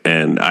great.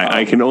 And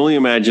I can only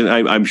imagine,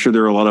 I'm sure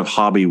there are a lot of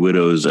hobby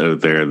widows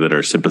out there that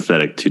are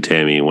sympathetic to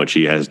Tammy and what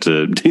she has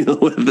to deal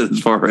with as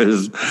far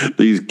as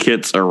these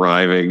kits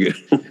arriving.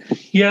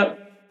 Yep.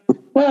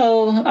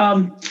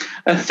 Well,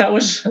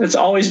 it's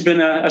always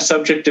been a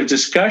subject of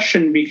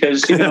discussion,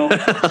 because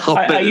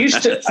I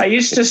used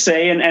to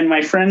say, and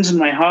my friends in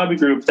my hobby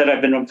group that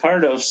I've been a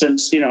part of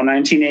since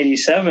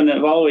 1987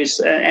 have always,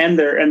 and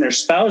their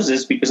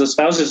spouses, because the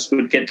spouses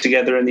would get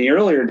together in the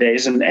earlier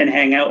days and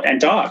hang out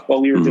and talk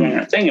while we were doing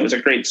our thing. It was a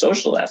great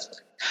social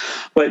aspect,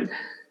 but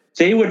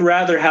they would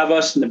rather have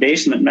us in the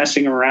basement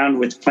messing around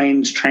with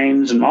planes,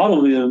 trains, and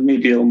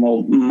automobile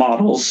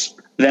models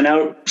than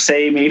out,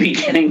 say, maybe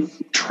getting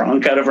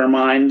drunk out of our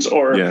minds,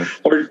 or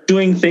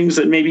doing things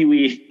that maybe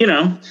we,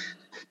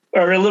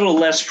 are a little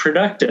less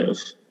productive.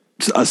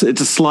 It's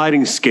a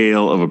sliding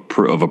scale of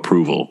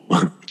approval.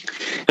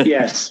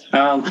 Yes.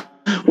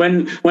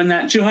 When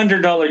that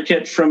 $200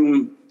 kit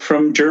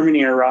from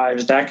Germany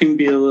arrives, that can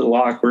be a little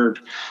awkward.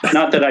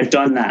 Not that I've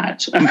done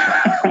that.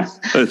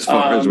 As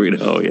far as we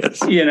know,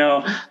 yes.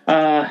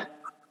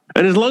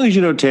 And as long as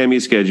you know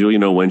Tammy's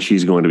schedule, when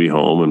she's going to be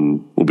home,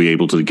 and we'll be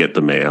able to get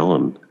the mail.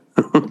 And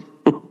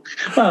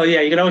well,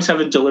 yeah, you can always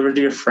have it delivered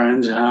to your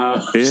friend's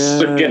house.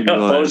 Yeah, get a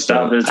post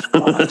office.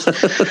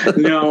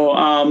 No,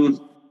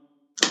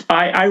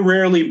 I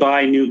rarely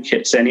buy new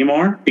kits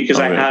anymore, because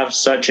I have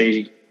such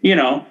a,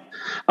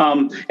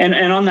 and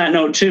on that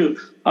note too,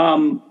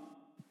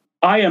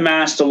 I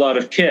amassed a lot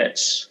of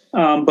kits.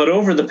 But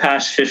over the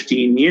past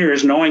 15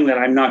 years, knowing that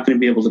I'm not going to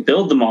be able to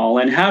build them all,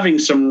 and having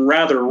some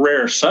rather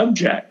rare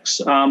subjects,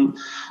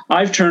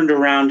 I've turned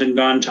around and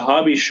gone to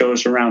hobby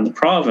shows around the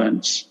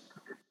province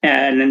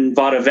and then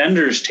bought a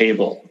vendor's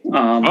table,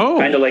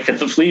 kind of like at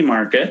the flea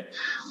market.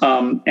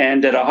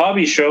 And at a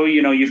hobby show,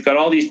 you've got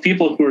all these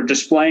people who are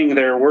displaying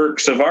their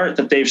works of art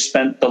that they've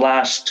spent the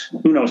last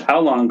who knows how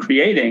long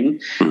creating.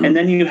 Mm-hmm. And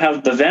then you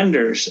have the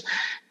vendors.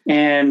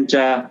 And,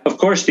 of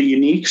course, the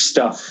unique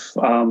stuff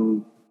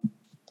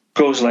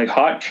goes like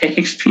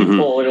hotcakes.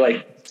 People are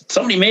like,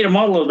 somebody made a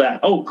model of that.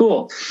 Oh,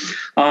 cool.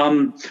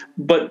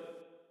 But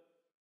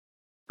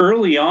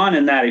early on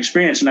in that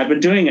experience, and I've been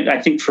doing it, I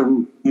think, for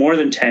more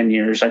than 10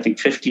 years, I think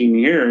 15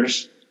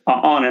 years,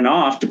 on and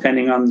off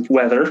depending on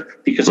weather,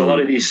 because a lot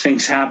of these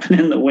things happen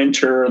in the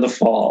winter or the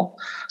fall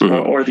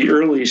or the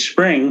early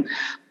spring.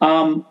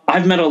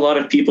 I've met a lot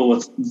of people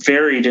with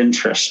varied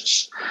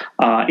interests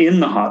in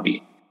the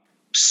hobby.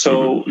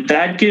 So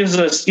that gives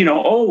us,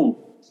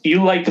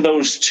 you like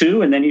those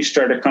too, and then you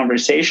start a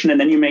conversation, and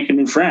then you make a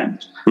new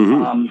friend.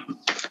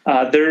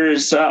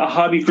 There's a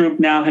hobby group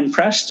now in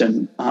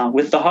Preston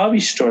with the hobby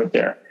store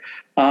there.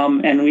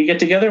 And we get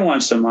together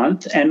once a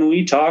month and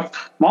we talk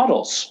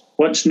models,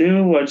 what's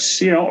new,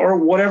 what's, or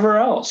whatever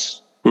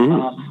else.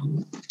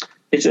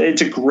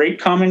 It's a great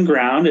common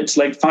ground. It's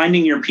like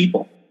finding your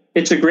people.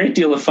 It's a great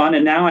deal of fun.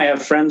 And now I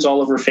have friends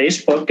all over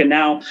Facebook. And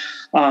now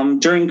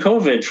during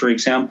COVID, for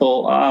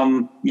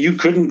example, you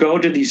couldn't go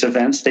to these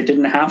events. They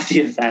didn't have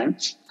the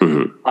events.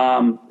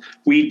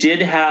 We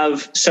did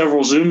have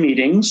several Zoom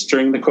meetings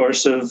during the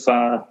course of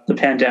the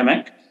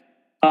pandemic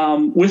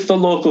with the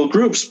local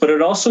groups, but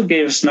it also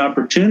gave us an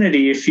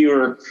opportunity, if you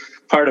were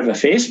part of a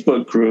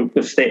Facebook group,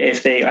 if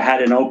they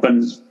had an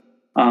open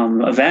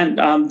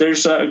event.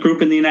 There's a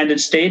group in the United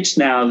States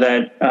now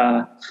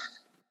that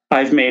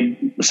I've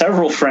made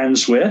several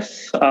friends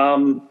with,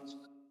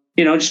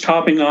 just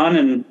hopping on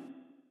and,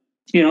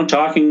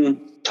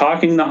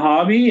 talking the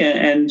hobby.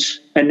 And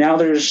now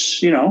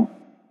there's,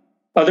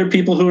 other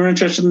people who are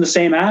interested in the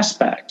same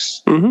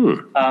aspects.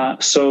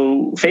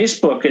 So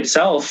Facebook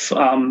itself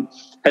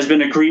has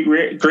been a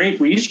great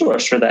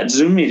resource for that.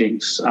 Zoom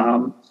meetings.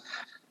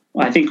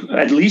 I think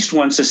at least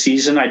once a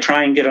season, I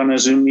try and get on a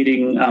Zoom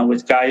meeting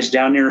with guys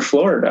down near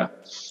Florida.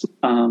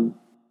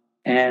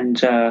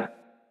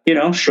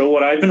 Show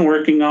what I've been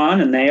working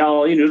on, and they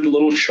all, do a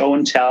little show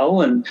and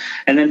tell, and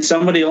then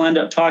somebody will end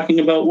up talking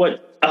about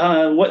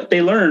what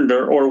they learned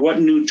or what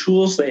new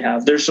tools they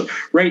have. There's a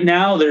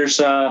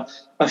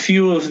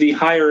few of the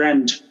higher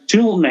end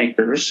tool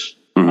makers,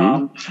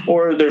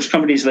 or there's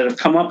companies that have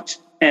come up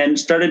and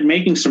started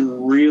making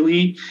some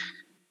really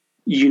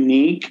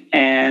unique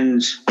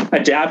and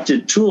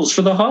adapted tools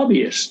for the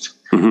hobbyist.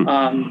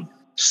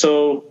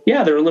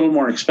 They're a little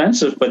more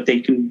expensive, but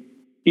they can,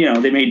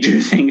 they may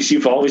do things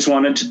you've always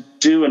wanted to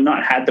do and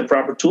not had the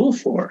proper tool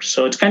for.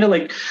 So it's kind of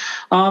like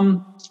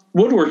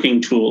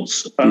woodworking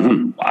tools,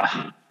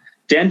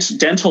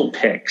 dental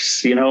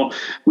picks.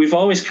 We've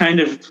always kind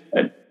of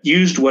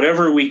used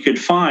whatever we could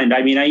find.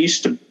 I mean, I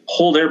used to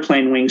hold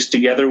airplane wings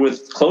together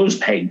with clothes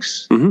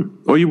pegs.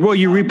 Well, you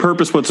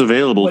repurpose what's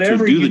available to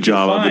do the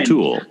job of the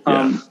tool.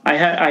 I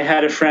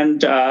had a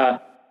friend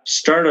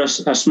start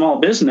a small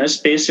business.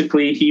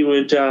 Basically, he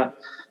would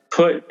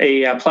put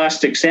a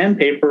plastic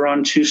sandpaper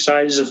on two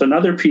sides of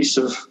another piece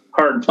of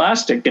hard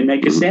plastic and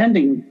make a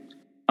sanding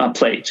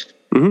plate,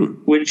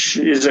 which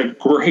is a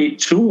great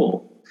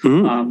tool.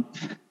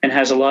 And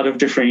has a lot of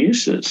different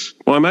uses.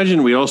 Well, I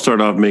imagine we all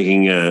start off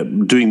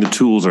doing the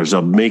tools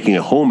ourselves, making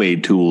a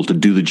homemade tool to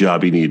do the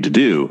job you need to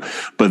do.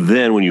 But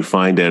then when you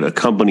find out a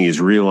company has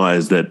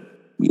realized that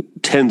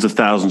tens of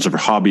thousands of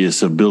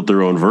hobbyists have built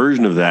their own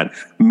version of that,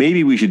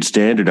 maybe we should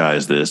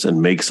standardize this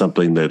and make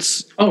something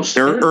that's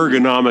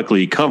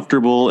ergonomically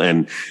comfortable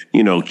and,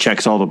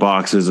 checks all the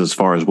boxes as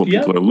far as what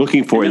people are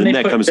looking for. And then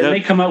they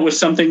come out with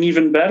something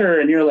even better,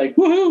 and you're like,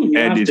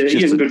 woohoo, you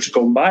just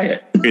go and buy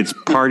it. It's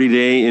party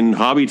day in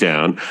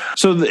Hobbytown.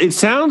 So it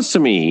sounds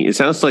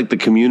like the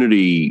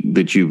community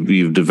that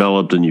you've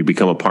developed and you've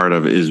become a part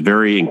of is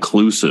very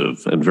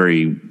inclusive and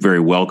very, very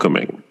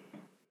welcoming.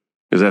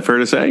 Is that fair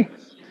to say?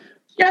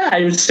 Yeah,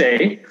 I would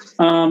say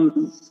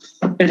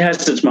it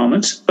has its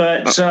moments,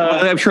 but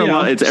I'm sure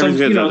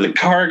the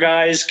car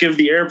guys give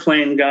the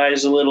airplane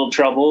guys a little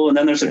trouble, and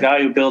then there's a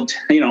guy who built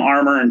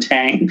armor and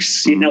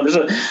tanks. There's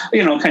a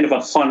kind of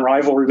a fun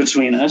rivalry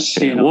between us.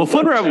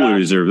 Fun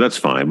rivalries that's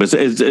fine, but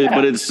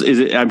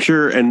I'm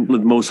sure, and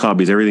with most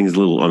hobbies, everything's a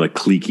little on the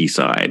cliquey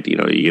side.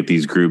 You get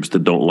these groups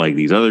that don't like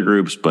these other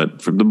groups,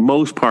 but for the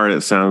most part,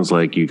 it sounds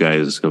like you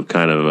guys have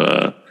kind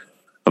of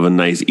a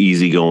nice,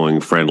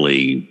 easygoing,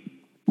 friendly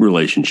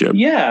relationship.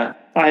 Yeah,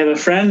 I have a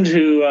friend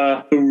who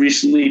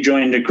recently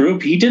joined a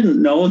group. He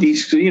didn't know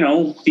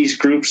these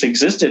groups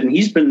existed, and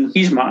he's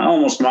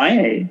almost my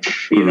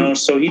age,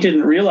 so he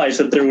didn't realize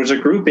that there was a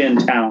group in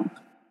town.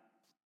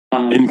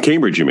 In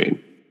Cambridge, you mean?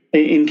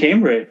 In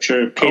Cambridge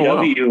or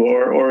KW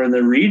or in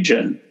the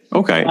region.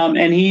 Okay.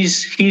 And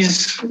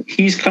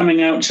he's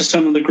coming out to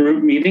some of the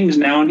group meetings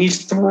now, and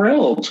he's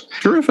thrilled.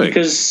 Terrific.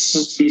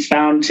 Because he's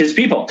found his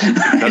people.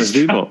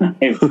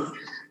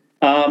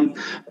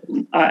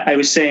 I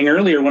was saying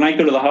earlier, when I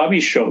go to the hobby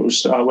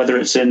shows, whether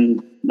it's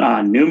in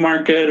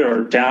Newmarket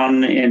or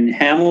down in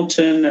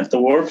Hamilton at the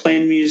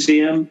Warplane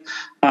Museum,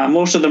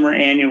 most of them are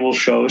annual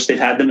shows. They've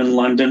had them in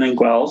London and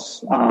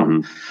Guelph.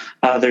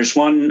 There's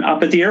one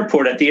up at the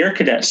airport at the Air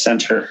Cadet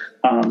Center.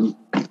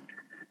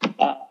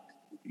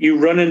 You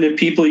run into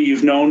people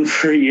you've known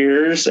for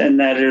years and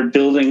that are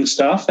building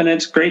stuff, and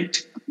it's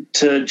great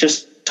to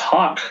just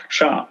talk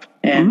shop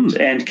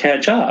and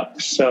catch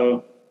up.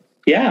 So,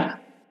 yeah.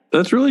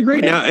 That's really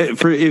great. Now, if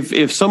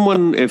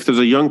there's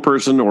a young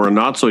person or a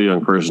not so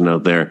young person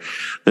out there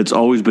that's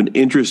always been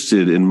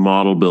interested in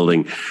model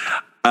building,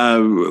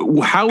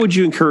 How would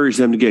you encourage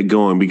them to get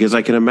going? Because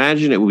I can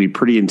imagine it would be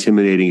pretty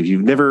intimidating if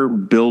you've never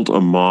built a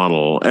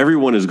model.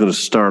 Everyone is going to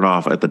start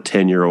off at the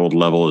 10-year-old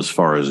level as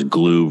far as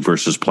glue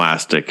versus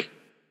plastic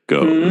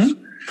goes.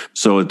 Mm-hmm.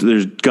 So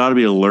there's got to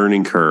be a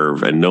learning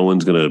curve, and no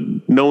one's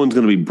going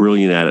to be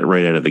brilliant at it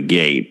right out of the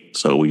gate.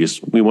 So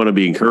we want to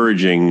be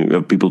encouraging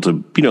of people to,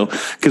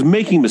 because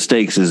making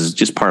mistakes is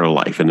just part of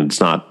life, and it's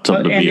not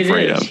something to be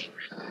afraid of.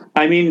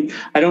 I mean,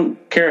 I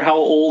don't care how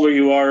old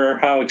you are or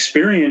how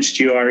experienced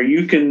you are.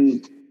 You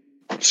can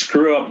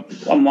screw up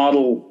a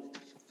model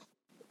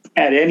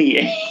at any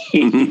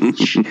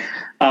age,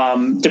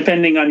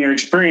 depending on your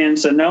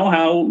experience, and know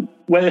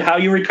how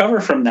you recover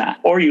from that,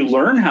 or you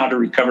learn how to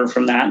recover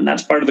from that, and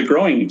that's part of the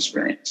growing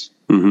experience.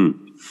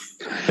 Mm-hmm.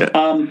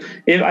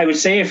 Yeah. I would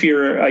say if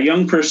you're a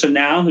young person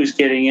now who's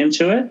getting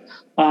into it,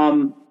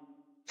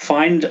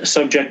 find a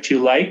subject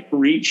you like,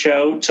 reach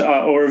out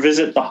or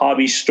visit the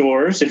hobby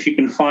stores. If you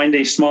can find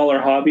a smaller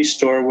hobby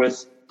store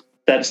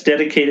that's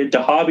dedicated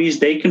to hobbies,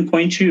 they can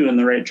point you in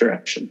the right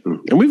direction.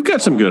 And we've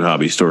got some good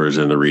hobby stores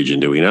in the region,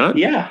 do we not?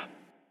 Yeah.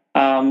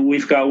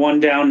 We've got one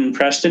down in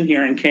Preston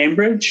here in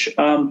Cambridge.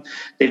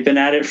 They've been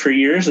at it for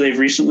years. They've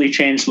recently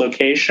changed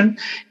location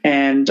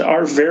and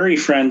are very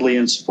friendly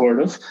and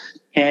supportive.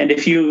 And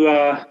if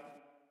you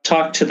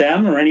talk to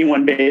them or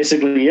anyone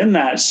basically in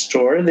that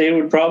store, they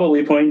would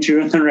probably point you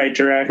in the right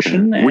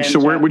direction.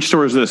 Which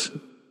store is this?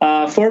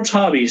 Forbes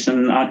Hobbies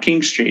on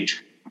King Street.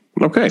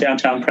 Okay.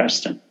 Downtown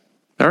Preston.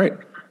 All right.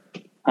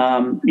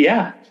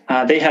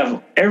 They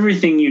have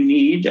everything you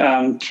need,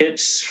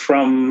 kits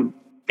from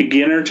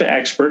beginner to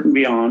expert and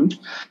beyond.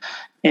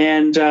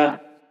 And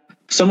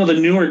some of the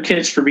newer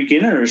kits for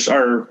beginners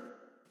are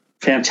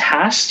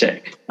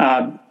fantastic.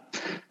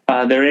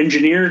 They're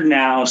engineered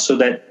now so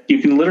that you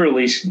can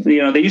literally,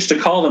 they used to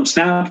call them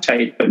snap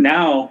tight, but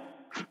now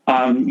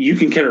you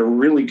can get a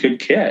really good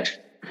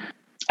kit.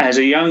 As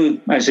a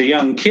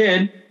young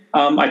kid,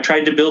 I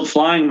tried to build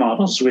flying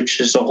models,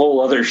 which is a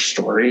whole other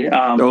story.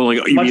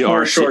 Much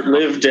more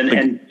short-lived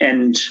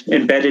and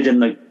embedded in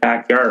the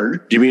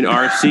backyard. Do you mean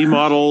RC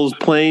models,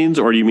 planes,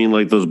 or do you mean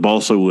like those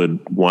balsa would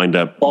wind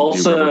up?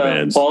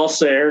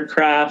 Balsa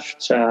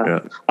aircraft.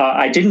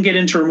 I didn't get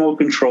into remote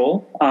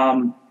control.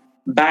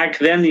 Back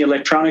then, the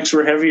electronics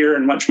were heavier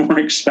and much more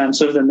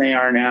expensive than they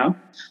are now.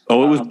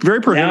 Oh, it was very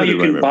prohibitive.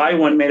 Now you can buy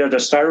one made out of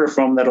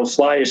styrofoam that'll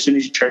fly as soon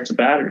as you charge the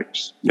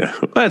batteries. Yeah,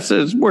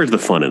 where's the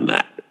fun in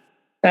that?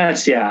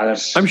 That's.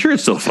 I'm sure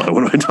it's still fun.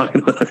 What am I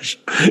talking about?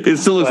 It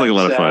still looks like a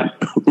lot of fun.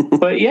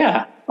 But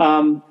yeah,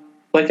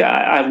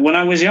 when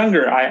I was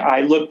younger,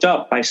 I looked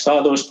up. I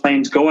saw those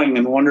planes going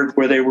and wondered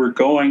where they were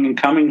going and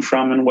coming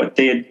from and what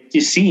they had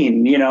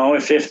seen.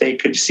 If they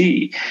could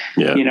see.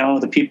 Yeah.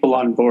 The people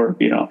on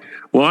board.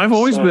 Well, I've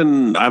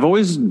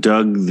always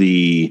dug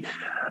the.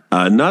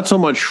 Not so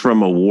much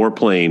from a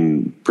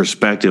warplane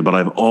perspective, but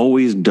I've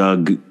always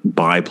dug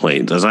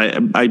biplanes. As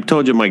I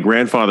told you, my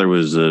grandfather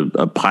was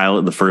a pilot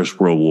in the First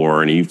World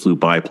War, and he flew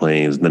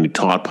biplanes, and then he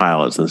taught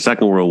pilots in the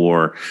Second World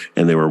War,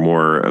 and they were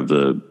more of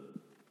the,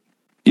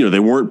 they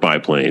weren't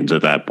biplanes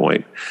at that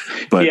point.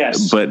 But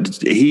yes.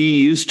 But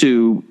he used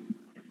to,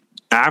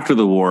 after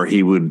the war,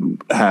 he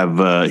would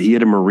have, he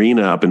had a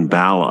marina up in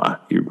Bala.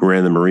 He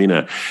ran the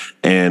marina.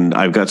 And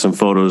I've got some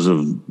photos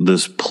of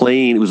this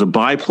plane. It was a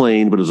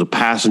biplane, but it was a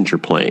passenger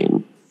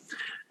plane.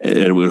 And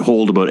it would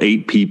hold about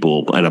 8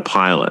 people and a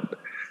pilot.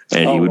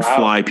 And he would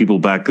fly people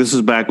back. This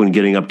is back when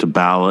getting up to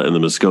Bala and the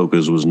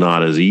Muskokas was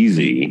not as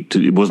easy.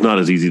 It was not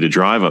as easy to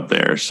drive up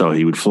there. So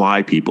he would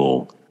fly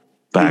people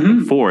back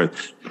and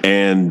forth.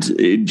 And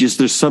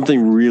there's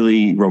something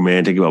really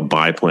romantic about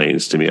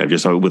biplanes to me. I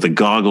just, with the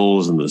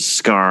goggles and the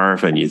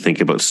scarf, and you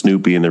think about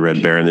Snoopy and the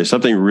Red Baron, there's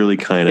something really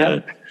kind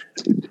of,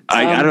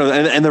 I don't know,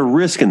 and the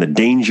risk and the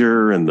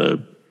danger and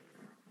the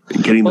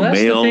getting the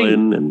mail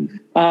in.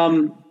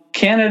 And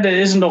Canada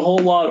isn't a whole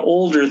lot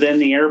older than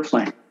the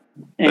airplane.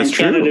 And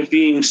Canada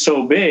being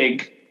so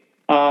big,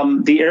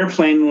 the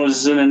airplane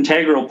was an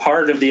integral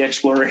part of the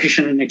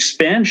exploration and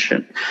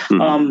expansion.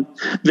 From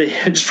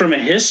a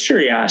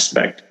history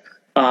aspect,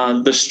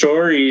 the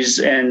stories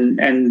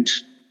and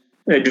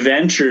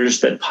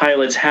adventures that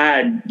pilots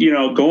had,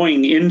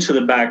 going into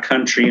the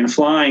backcountry and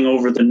flying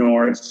over the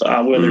north,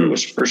 whether it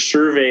was for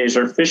surveys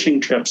or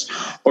fishing trips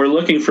or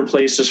looking for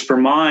places for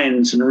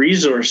mines and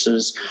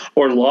resources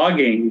or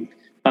logging.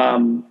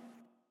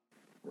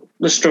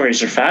 The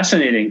stories are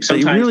fascinating.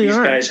 Sometimes these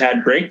guys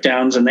had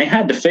breakdowns and they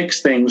had to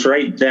fix things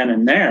right then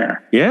and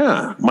there.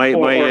 Yeah.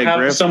 Or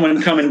have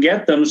someone come and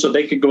get them so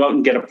they could go out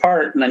and get a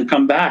part and then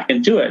come back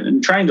and do it.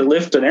 And trying to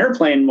lift an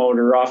airplane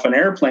motor off an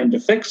airplane to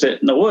fix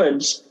it in the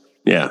woods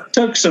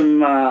took some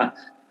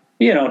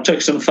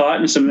thought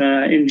and some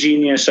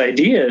ingenious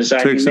ideas.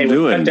 They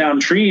would cut down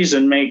trees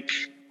and make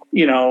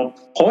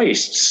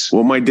hoists.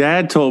 Well, my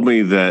dad told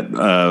me that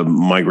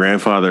my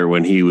grandfather,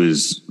 when he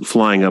was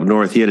flying up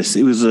north, it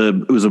was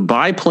a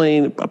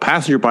biplane, a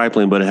passenger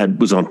biplane, but it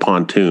was on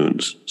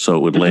pontoons, so it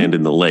would land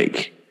in the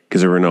lake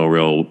because there were no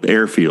real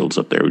airfields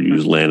up there. You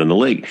just land in the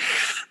lake,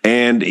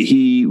 and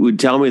he would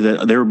tell me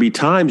that there would be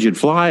times you'd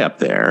fly up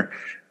there,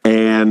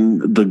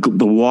 and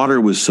the water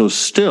was so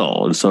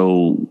still and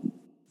so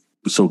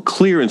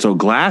clear and so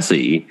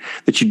glassy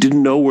that you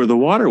didn't know where the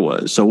water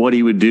was. So what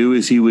he would do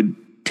is he would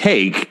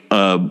take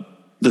the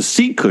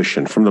seat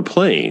cushion from the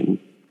plane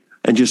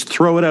and just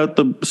throw it out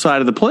the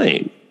side of the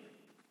plane.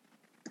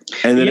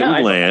 And then it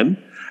would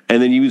land,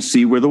 and then you would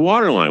see where the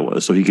water line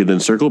was. So he could then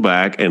circle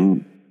back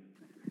and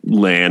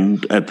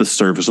land at the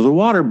surface of the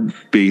water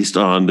based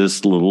on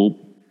this little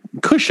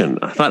cushion.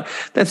 I thought,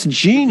 that's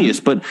genius,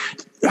 but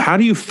how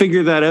do you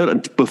figure that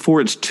out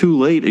before it's too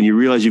late and you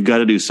realize you've got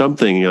to do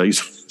something? You're like,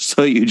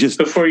 so you just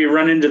before you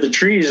run into the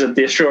trees at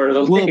the shore of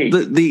the lake.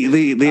 Well,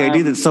 the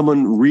idea that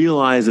someone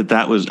realized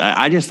that was,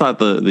 I just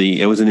thought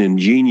it was an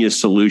ingenious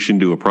solution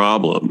to a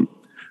problem.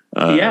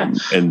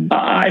 And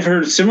I've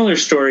heard similar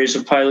stories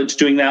of pilots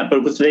doing that,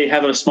 but they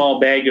have a small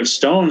bag of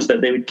stones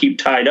that they would keep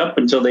tied up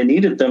until they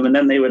needed them, and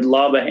then they would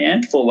lob a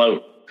handful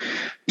out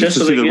just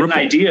so they get an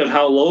idea of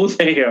how low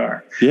they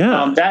are.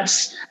 Yeah,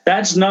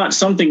 that's not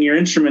something your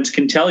instruments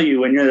can tell you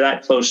when you're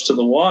that close to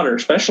the water,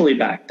 especially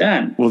back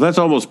then. Well, that's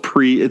almost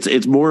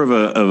it's more of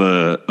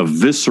a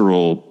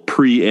visceral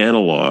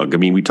pre-analog. I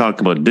mean, we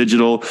talk about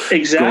digital,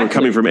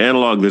 coming from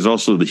analog. There's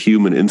also the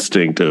human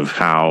instinct of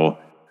how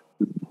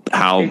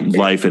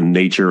life and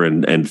nature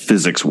and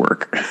physics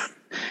work.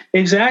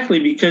 Exactly,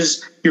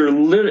 because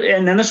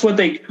and then that's what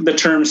the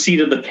term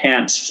seat of the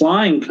pants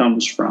flying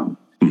comes from.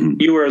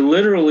 Mm-hmm. You are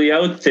literally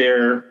out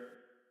there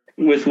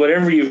with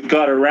whatever you've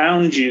got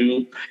around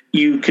you.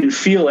 You can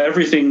feel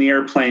everything the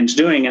airplane's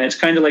doing, and it's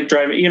kind of like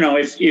driving. You know,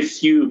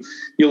 if you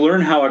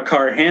learn how a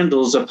car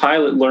handles, a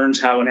pilot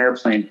learns how an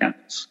airplane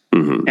handles.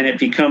 Mm-hmm. And it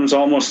becomes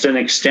almost an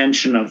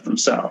extension of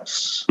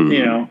themselves, mm-hmm.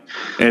 you know.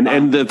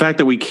 And the fact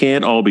that we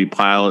can't all be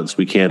pilots,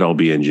 we can't all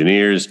be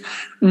engineers,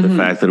 mm-hmm. the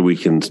fact that we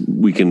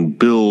can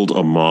build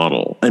a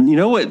model. And you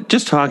know what?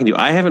 Just talking to you,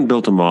 I haven't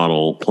built a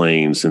model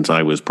plane since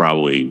I was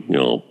probably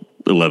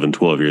 11,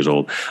 12 years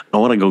old. I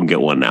want to go and get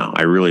one now.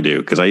 I really do,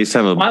 because I used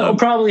to have I'll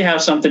probably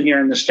have something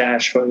here in the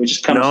stash for you.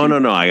 Just come.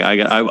 No.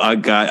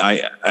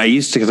 I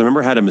used to, because I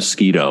remember I had a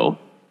Mosquito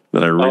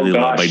that I really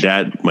loved.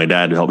 My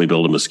dad helped me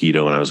build a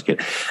Mosquito when I was a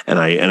kid, and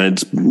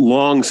it's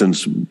long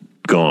since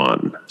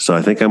gone. So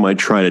I think I might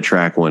try to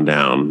track one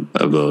down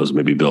of those,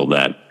 maybe build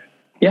that.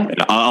 Yeah,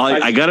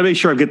 I got to make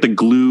sure I get the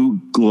glue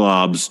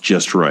globs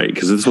just right,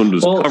 because this one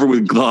was covered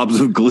with globs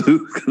of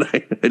glue.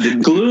 I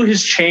didn't. Glue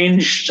has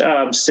changed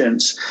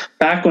since.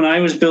 Back when I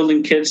was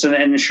building kits,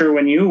 and sure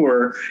when you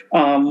were,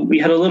 we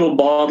had a little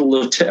bottle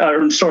of, it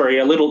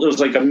was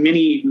like a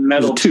mini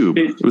metal tube.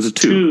 It was a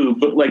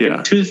tube, like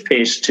a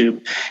toothpaste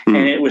tube,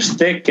 and it was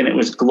thick and it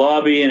was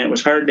globby and it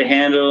was hard to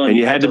handle. And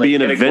you had to be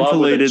in a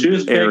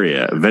ventilated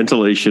area.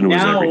 Ventilation was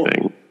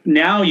everything.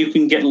 Now you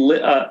can get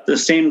the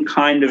same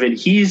kind of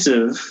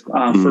adhesive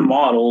for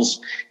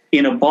models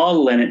in a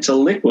bottle, and it's a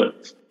liquid.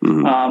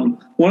 Mm-hmm.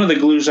 One of the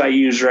glues I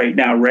use right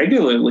now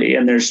regularly,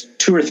 and there's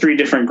 2 or 3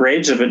 different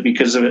grades of it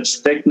because of its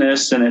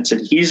thickness and its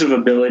adhesive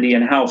ability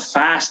and how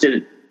fast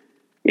it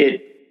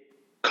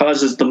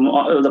causes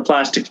the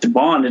plastic to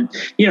bond. And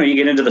you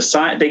get into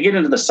they get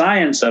into the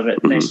science of it,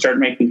 and mm-hmm. they start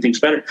making things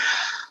better.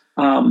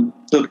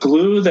 The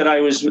glue that I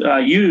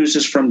use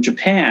is from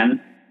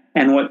Japan,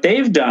 and what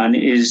they've done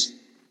is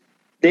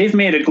they've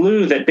made a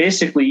glue that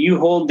basically you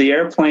hold the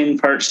airplane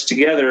parts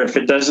together. If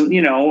it doesn't,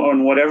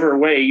 in whatever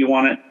way you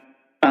want it,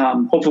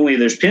 hopefully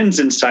there's pins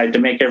inside to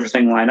make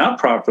everything line up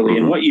properly.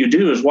 Mm-hmm. And what you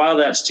do is while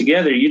that's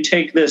together, you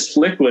take this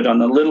liquid on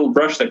the little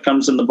brush that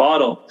comes in the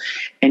bottle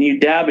and you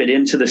dab it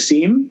into the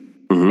seam,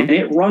 mm-hmm. and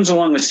it runs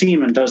along the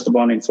seam and does the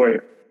bonding for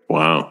you.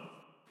 Wow.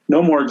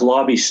 No more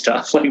globby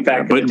stuff like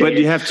back in the day. But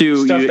you have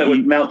to... Stuff that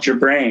would melt your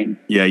brain.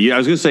 Yeah, I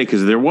was going to say,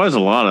 because there was a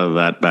lot of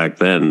that back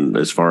then,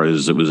 as far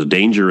as it was a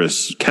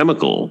dangerous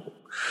chemical.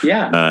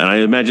 Yeah. And I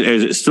imagine,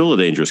 is it still a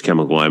dangerous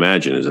chemical, I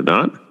imagine, is it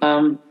not?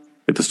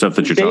 The stuff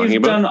that you're talking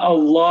about? They've done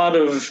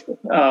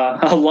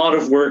a lot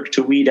of work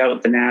to weed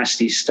out the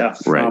nasty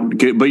stuff. Right. But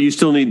do you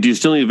still need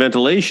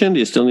ventilation? Do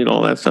you still need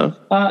all that stuff?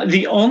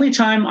 The only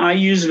time I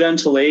use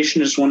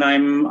ventilation is when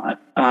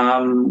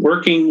I'm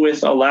working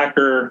with a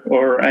lacquer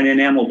or an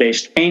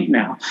enamel-based paint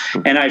now.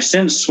 And I've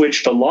since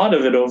switched a lot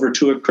of it over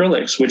to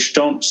acrylics, which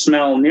don't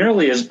smell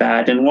nearly as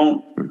bad and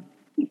won't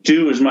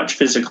do as much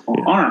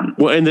physical harm.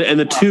 Well, and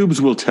the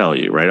tubes will tell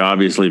you, right?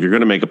 Obviously, if you're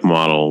going to make a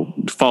model,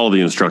 follow the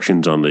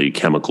instructions on the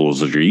chemicals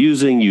that you're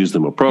using, use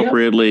them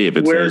appropriately. Yep.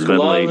 If it says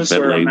ventilate,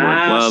 wear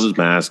gloves,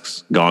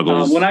 masks,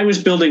 goggles. When I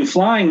was building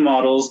flying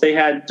models, they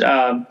had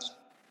a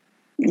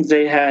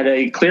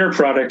clear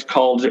product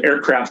called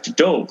aircraft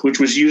dope, which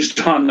was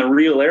used on the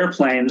real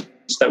airplanes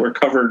that were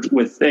covered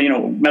with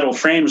metal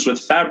frames with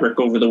fabric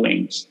over the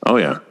wings. Oh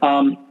yeah.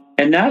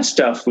 And that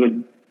stuff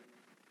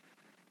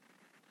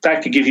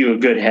that could give you a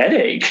good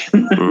headache,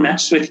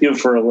 mess with you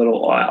for a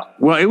little while.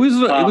 Well, it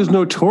was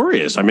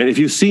notorious. I mean, if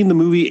you've seen the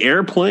movie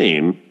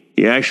Airplane,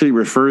 he actually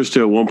refers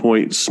to at one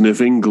point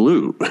sniffing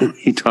glue.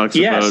 He talks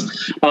about...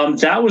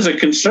 that was a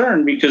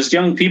concern because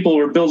young people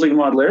were building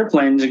model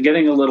airplanes and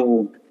getting a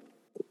little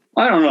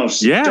I don't know,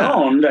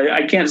 stoned. Yeah.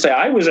 I can't say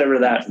I was ever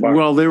that far.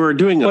 Well, they were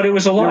doing, but it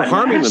was a lot.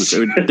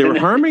 They were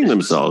harming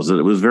themselves. It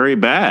was very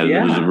bad.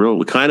 Yeah. It was a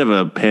real kind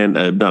of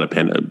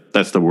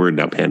that's the word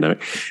now.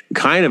 Pandemic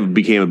kind of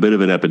became a bit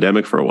of an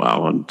epidemic for a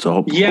while, and so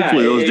hopefully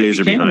those days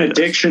are behind us. It became an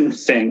addiction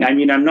thing. I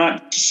mean, I'm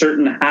not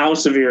certain how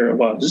severe it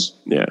was.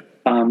 Yeah.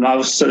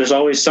 So there's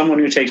always someone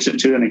who takes it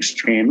to an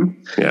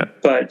extreme. Yeah.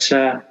 But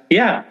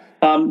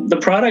the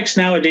products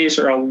nowadays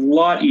are a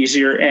lot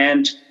easier,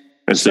 and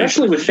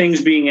especially with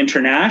things being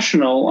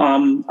international,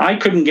 I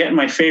couldn't get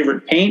my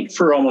favorite paint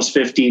for almost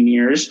 15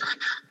 years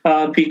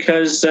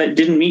because it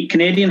didn't meet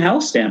Canadian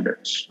health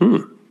standards.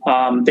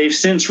 They've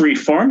since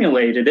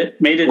reformulated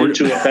it, made it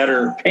into a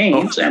better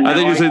paint. And I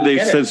think you said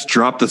they've since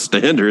dropped the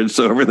standards,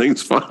 so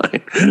everything's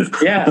fine.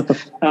 Yeah.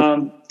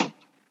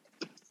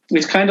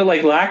 It's kind of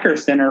like lacquer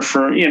thinner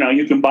for,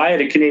 you can buy it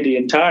at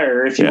Canadian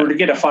Tire. If you were to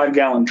get a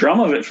 5-gallon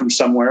drum of it from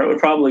somewhere, it would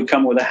probably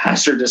come with a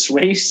hazardous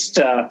waste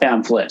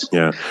pamphlet.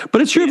 Yeah.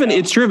 But it's true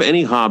of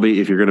any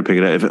hobby if you're going to pick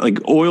it up. If,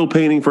 like oil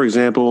painting, for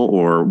example,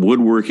 or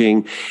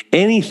woodworking,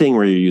 anything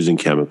where you're using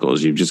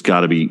chemicals, you've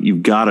got to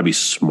be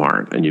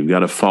smart, and you've got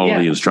to follow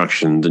the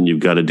instructions, and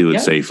you've got to do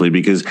it safely,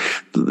 because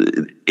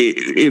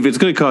if it's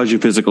going to cause you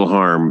physical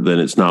harm, then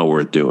it's not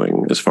worth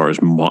doing as far as,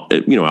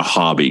 a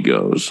hobby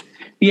goes.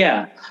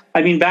 Yeah.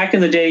 I mean, back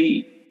in the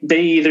day,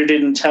 they either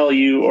didn't tell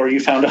you or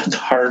you found out the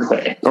hard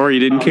way. Or you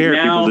didn't care.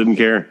 People didn't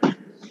care.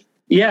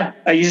 Yeah.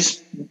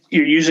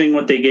 You're using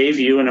what they gave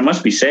you, and it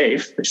must be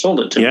safe. They sold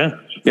it to me.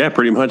 Yeah,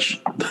 pretty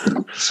much.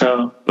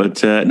 So,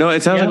 but no,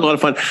 it sounds like a lot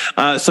of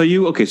fun. So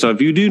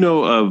if you do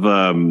know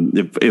of,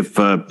 if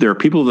there are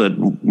people that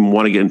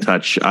want to get in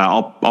touch,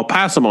 I'll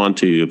pass them on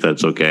to you if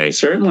that's okay.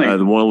 Certainly.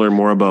 They want to learn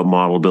more about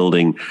model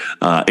building,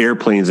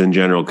 airplanes in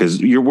general, because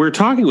we're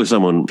talking with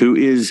someone who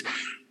is,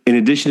 in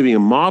addition to being a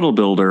model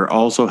builder,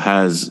 also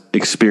has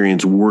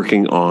experience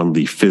working on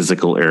the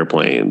physical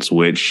airplanes,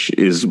 which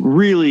is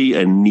really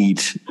a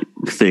neat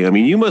thing. I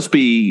mean, you must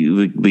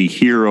be the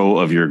hero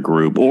of your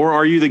group, or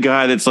are you the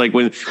guy that's like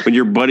when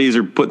your buddies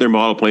are putting their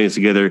model planes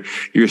together,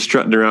 you're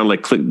strutting around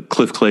like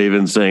Cliff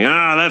Clavin saying,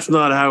 that's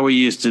not how we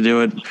used to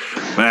do it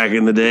back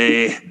in the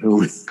day.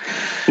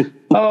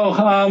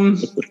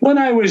 When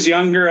I was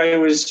younger, I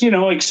was,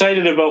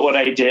 excited about what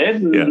I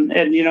did. And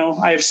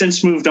I have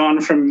since moved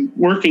on from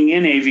working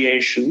in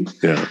aviation.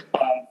 Yeah.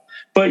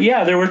 But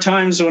there were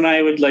times when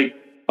I would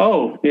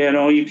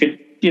you could,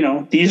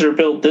 these are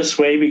built this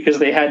way because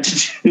they had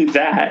to do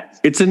that.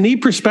 It's a neat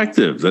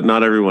perspective that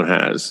not everyone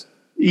has.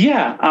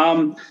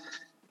 Yeah.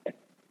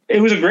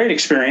 It was a great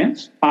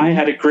experience. I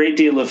had a great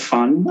deal of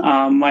fun.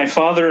 My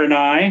father and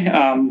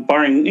I,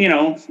 barring,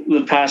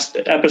 the past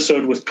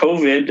episode with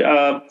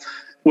COVID,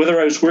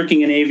 whether I was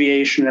working in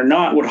aviation or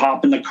not, would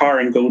hop in the car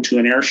and go to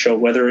an air show,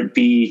 whether it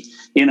be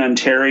in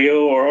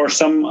Ontario or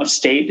some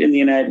state in the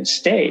United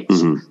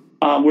States,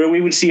 where we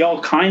would see all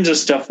kinds of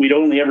stuff we'd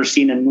only ever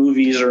seen in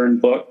movies or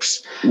in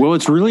books. Well,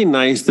 it's really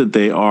nice that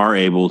they are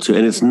able to,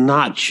 and it's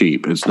not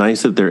cheap. It's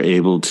nice that they're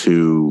able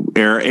to,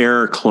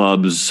 air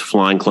clubs,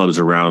 flying clubs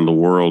around the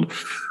world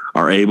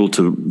are able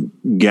to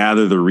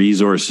gather the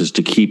resources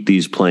to keep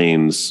these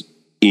planes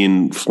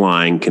in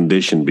flying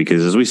condition,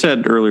 because as we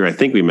said earlier, I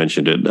think we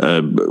mentioned it,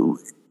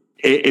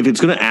 if it's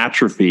going to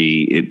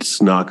atrophy,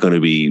 it's not going to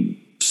be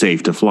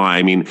safe to fly.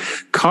 I mean,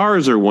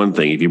 cars are one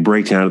thing. If you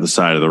break down at the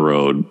side of the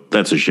road,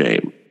 that's a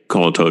shame.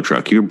 Call a tow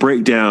truck. You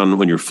break down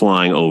when you're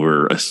flying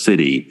over a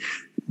city,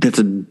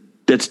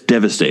 that's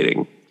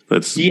devastating.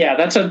 That's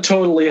a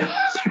totally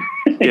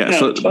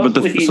so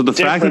the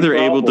fact that they're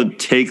able to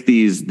take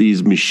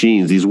these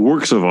machines, these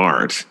works of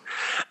art,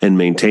 and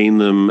maintain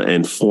them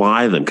and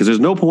fly them, because there's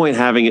no point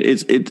having it.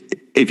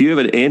 If you have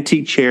an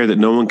antique chair that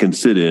no one can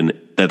sit in,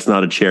 that's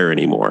not a chair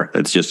anymore.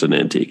 That's just an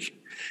antique.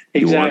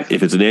 Exactly.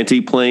 If it's an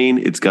antique plane,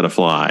 it's got to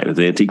fly. If it's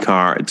an antique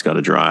car, it's got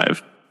to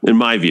drive. In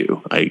my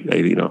view,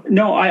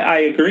 No, I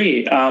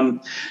agree.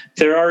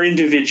 There are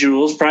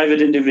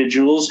private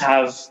individuals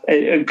have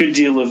a good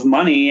deal of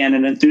money and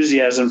an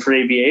enthusiasm for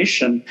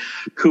aviation,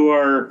 who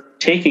are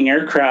taking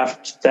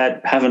aircraft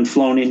that haven't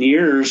flown in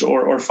years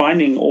or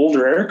finding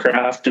older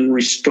aircraft and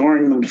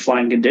restoring them to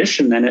flying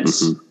condition. And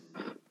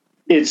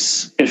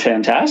it's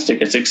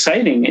fantastic. It's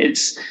exciting.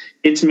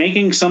 It's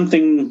making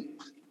something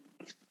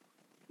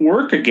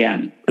work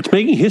again. It's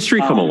making history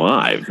come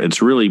alive.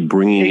 It's really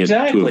bringing it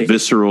to a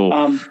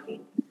visceral.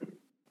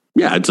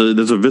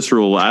 There's a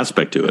visceral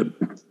aspect to it.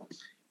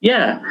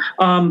 Yeah,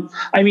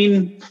 I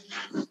mean,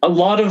 a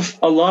lot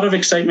of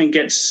excitement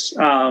gets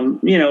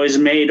is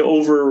made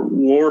over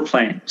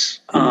warplanes.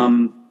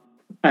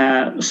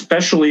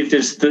 Especially if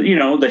there's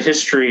the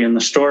history and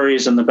the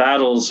stories and the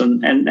battles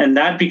and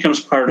that becomes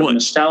part of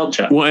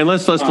nostalgia. Well, and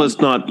let's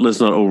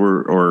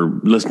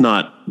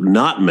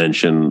not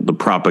mention the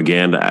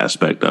propaganda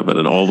aspect of it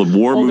and all the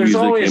war movies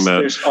that came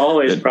out. There's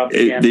always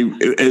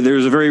propaganda.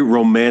 There's a very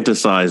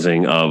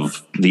romanticizing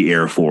of the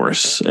Air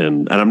Force,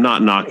 and I'm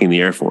not knocking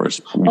the Air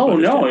Force. Oh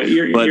no,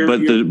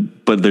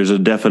 but there's a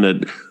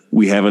definite.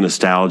 We have a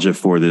nostalgia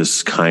for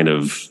this kind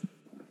of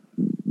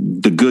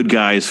the good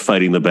guys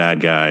fighting the bad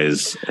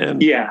guys,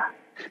 and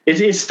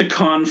It's the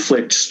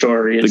conflict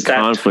story. It's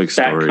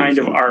that kind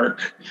of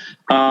arc.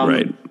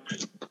 Right.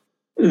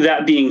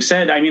 That being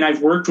said, I mean,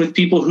 I've worked with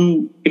people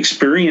who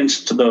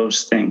experienced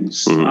those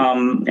things,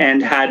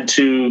 and had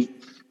to,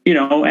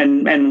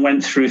 and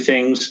went through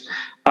things,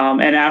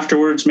 and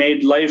afterwards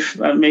made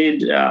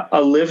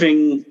a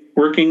living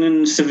working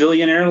in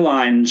civilian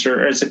airlines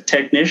or as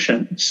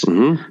technicians.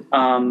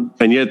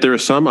 And yet there are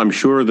some, I'm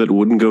sure, that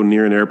wouldn't go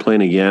near an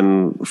airplane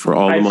again for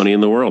all the money in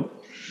the world.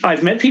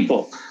 I've met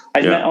people.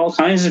 I've met all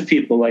kinds of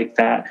people like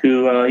that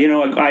who,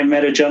 I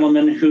met a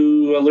gentleman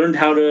who learned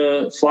how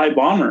to fly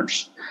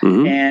bombers.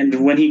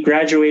 And when he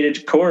graduated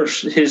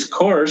his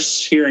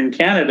course here in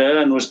Canada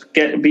and was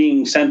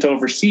being sent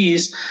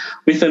overseas,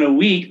 within a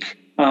week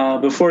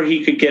before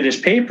he could get his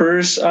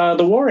papers,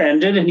 the war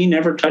ended and he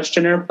never touched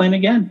an airplane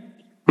again.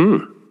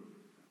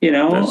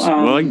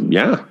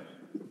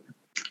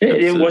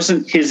 It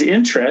wasn't his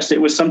interest.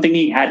 It was something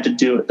he had to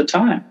do at the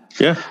time.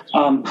 Yeah.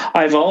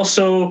 I've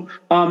also,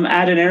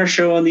 at an air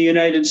show in the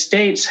United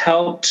States,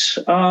 helped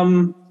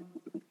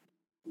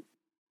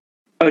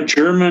a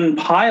German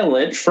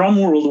pilot from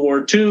World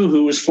War II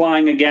who was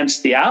flying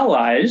against the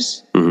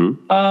Allies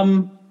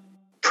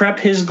prep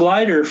his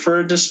glider for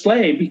a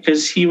display,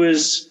 because he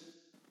was,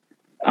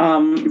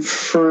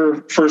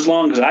 for as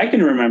long as I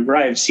can remember,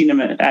 I've seen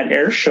him at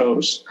air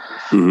shows,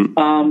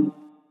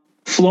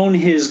 flown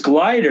his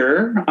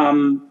glider.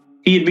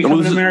 He had become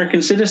an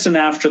American citizen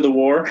after the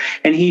war,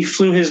 and he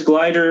flew his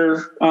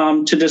glider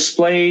to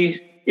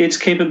display its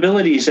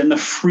capabilities and the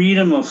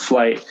freedom of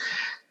flight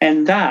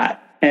and that.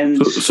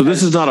 And so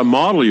this is not a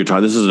model you're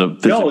talking. This is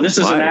this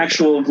is an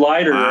actual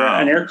glider,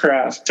 an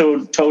aircraft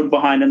towed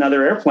behind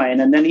another airplane,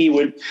 and then he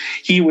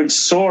would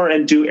soar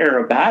and do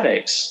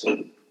aerobatics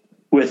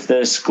with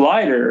this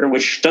glider,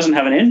 which doesn't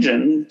have an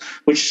engine,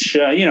 which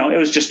it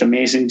was just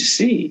amazing to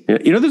see.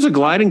 Yeah. There's a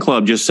gliding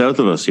club just south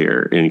of us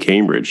here in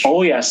Cambridge.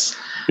 Oh yes.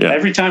 Yeah.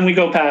 Every time we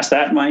go past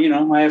that,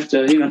 I have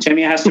to,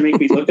 Tammy has to make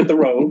me look at the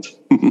road.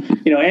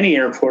 Any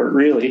airport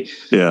really.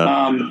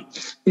 Yeah.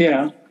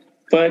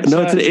 But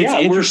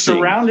we're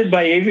surrounded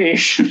by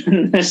aviation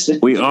in this.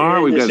 We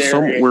are. We've got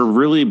we're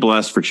really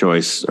blessed for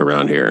choice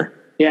around here.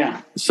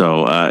 Yeah.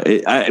 So,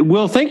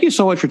 Will, thank you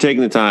so much for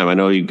taking the time. I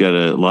know you've got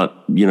a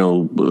lot,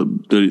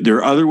 there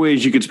are other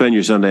ways you could spend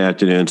your Sunday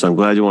afternoon. So I'm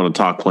glad you want to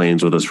talk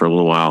planes with us for a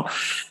little while.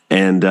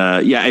 And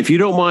if you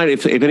don't mind,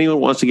 if anyone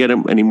wants to get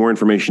any more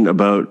information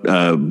about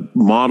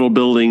model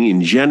building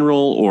in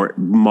general or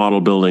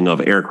model building of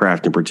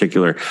aircraft in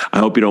particular, I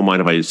hope you don't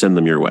mind if I send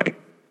them your way.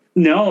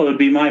 No, it would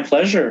be my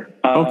pleasure.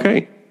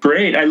 Okay.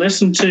 Great. I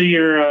listened to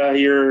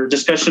your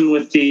discussion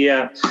with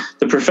the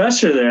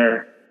professor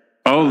there.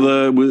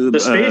 Oh, the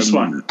space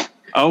one.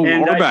 Oh,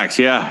 Orbacks,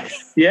 yeah.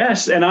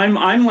 Yes, and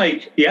I'm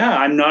like,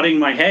 I'm nodding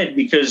my head,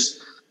 because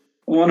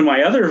one of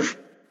my other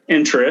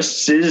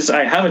interests is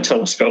I have a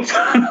telescope,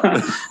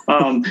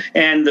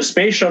 and the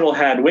space shuttle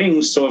had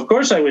wings, so of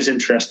course I was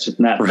interested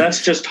in that. Right.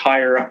 That's just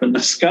higher up in the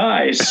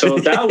sky, so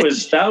that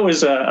was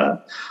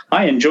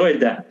I enjoyed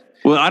that.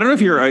 Well, I don't know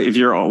if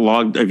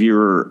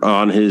you're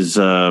on his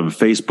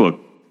Facebook,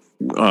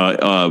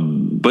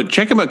 but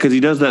check him out, because he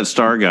does that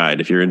star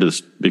guide. If you're into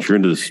this,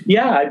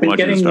 I've been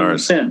getting them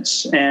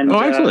since. And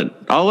excellent!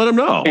 I'll let him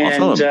know.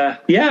 And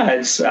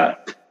it's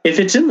if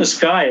it's in the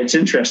sky, it's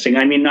interesting.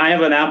 I mean, I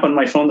have an app on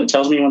my phone that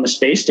tells me when the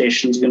space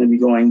station is going to be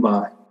going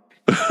by.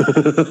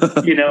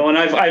 And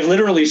I've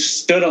literally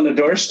stood on the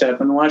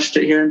doorstep and watched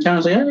it here in town. I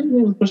was like,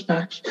 it goes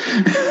back.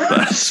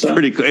 That's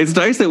pretty cool. It's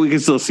nice that we can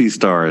still see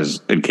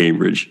stars in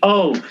Cambridge.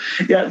 Oh,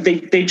 yeah.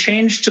 They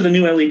changed to the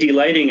new LED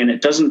lighting, and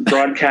it doesn't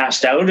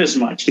broadcast out as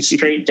much. It's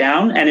straight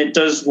down, and it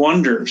does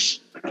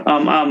wonders.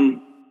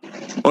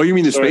 Oh, you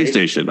mean the space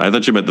station? I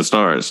thought you meant the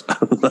stars.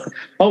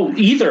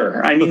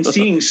 Either. I mean,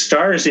 seeing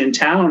stars in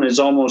town is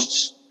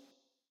almost...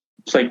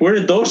 It's like, where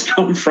did those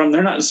come from?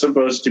 They're not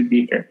supposed to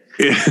be here.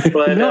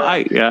 But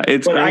I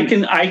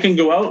can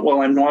go out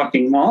while I'm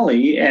walking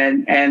Molly,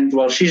 and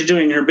while she's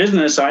doing her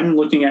business, I'm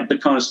looking at the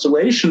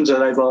constellations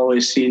that I've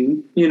always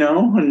seen,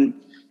 and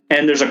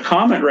there's a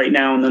comet right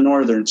now in the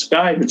northern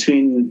sky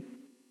between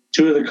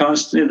two of the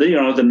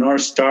the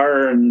North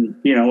Star and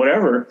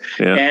whatever.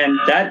 Yeah. And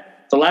that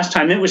the last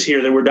time it was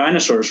here, there were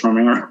dinosaurs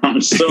roaming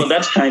around. So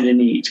that's kind of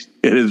neat.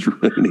 It is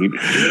really neat.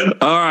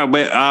 All right,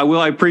 Will,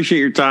 I appreciate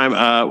your time.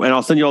 And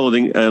I'll send you all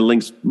the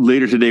links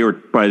later today or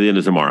by the end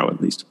of tomorrow, at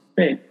least.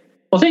 Great.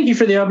 Well, thank you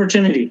for the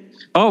opportunity.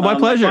 Oh, my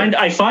pleasure.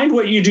 I find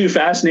what you do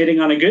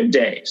fascinating on a good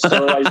day.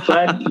 So I'm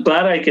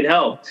glad I could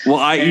help.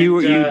 Well,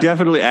 you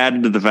definitely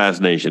added to the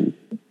fascination.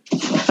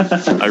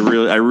 I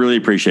really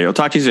appreciate it. I'll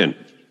talk to you soon.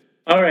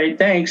 All right.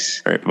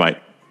 Thanks. All right.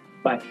 Bye.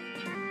 Bye.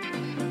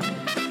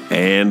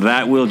 And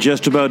that will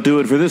just about do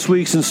it for this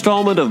week's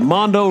installment of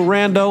Mondo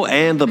Rando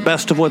and the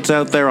best of what's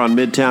out there on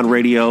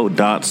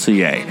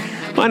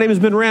midtownradio.ca. My name has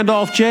been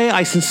Randolph J.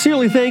 I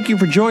sincerely thank you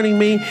for joining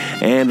me,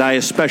 and I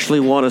especially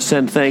want to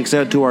send thanks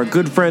out to our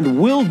good friend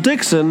Will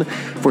Dixon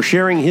for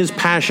sharing his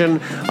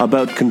passion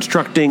about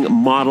constructing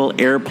model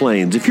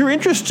airplanes. If you're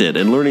interested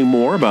in learning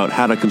more about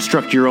how to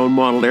construct your own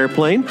model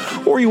airplane,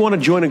 or you want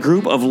to join a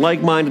group of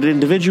like-minded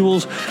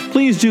individuals,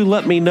 please do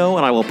let me know,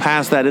 and I will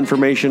pass that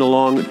information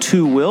along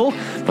to Will.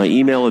 My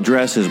email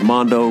address is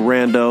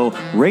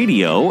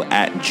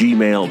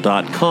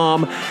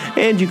mondorandoradio@gmail.com,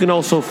 and you can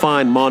also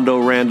find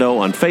Mondo Rando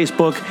on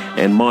Facebook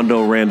and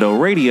Mondo Rando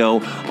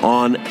Radio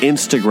on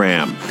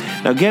Instagram.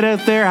 Now get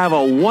out there, have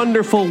a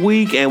wonderful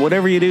week, and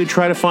whatever you do,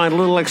 try to find a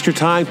little extra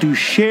time to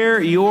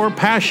share your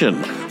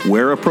passion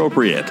where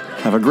appropriate.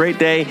 Have a great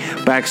day.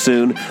 Back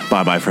soon.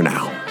 Bye-bye for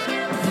now.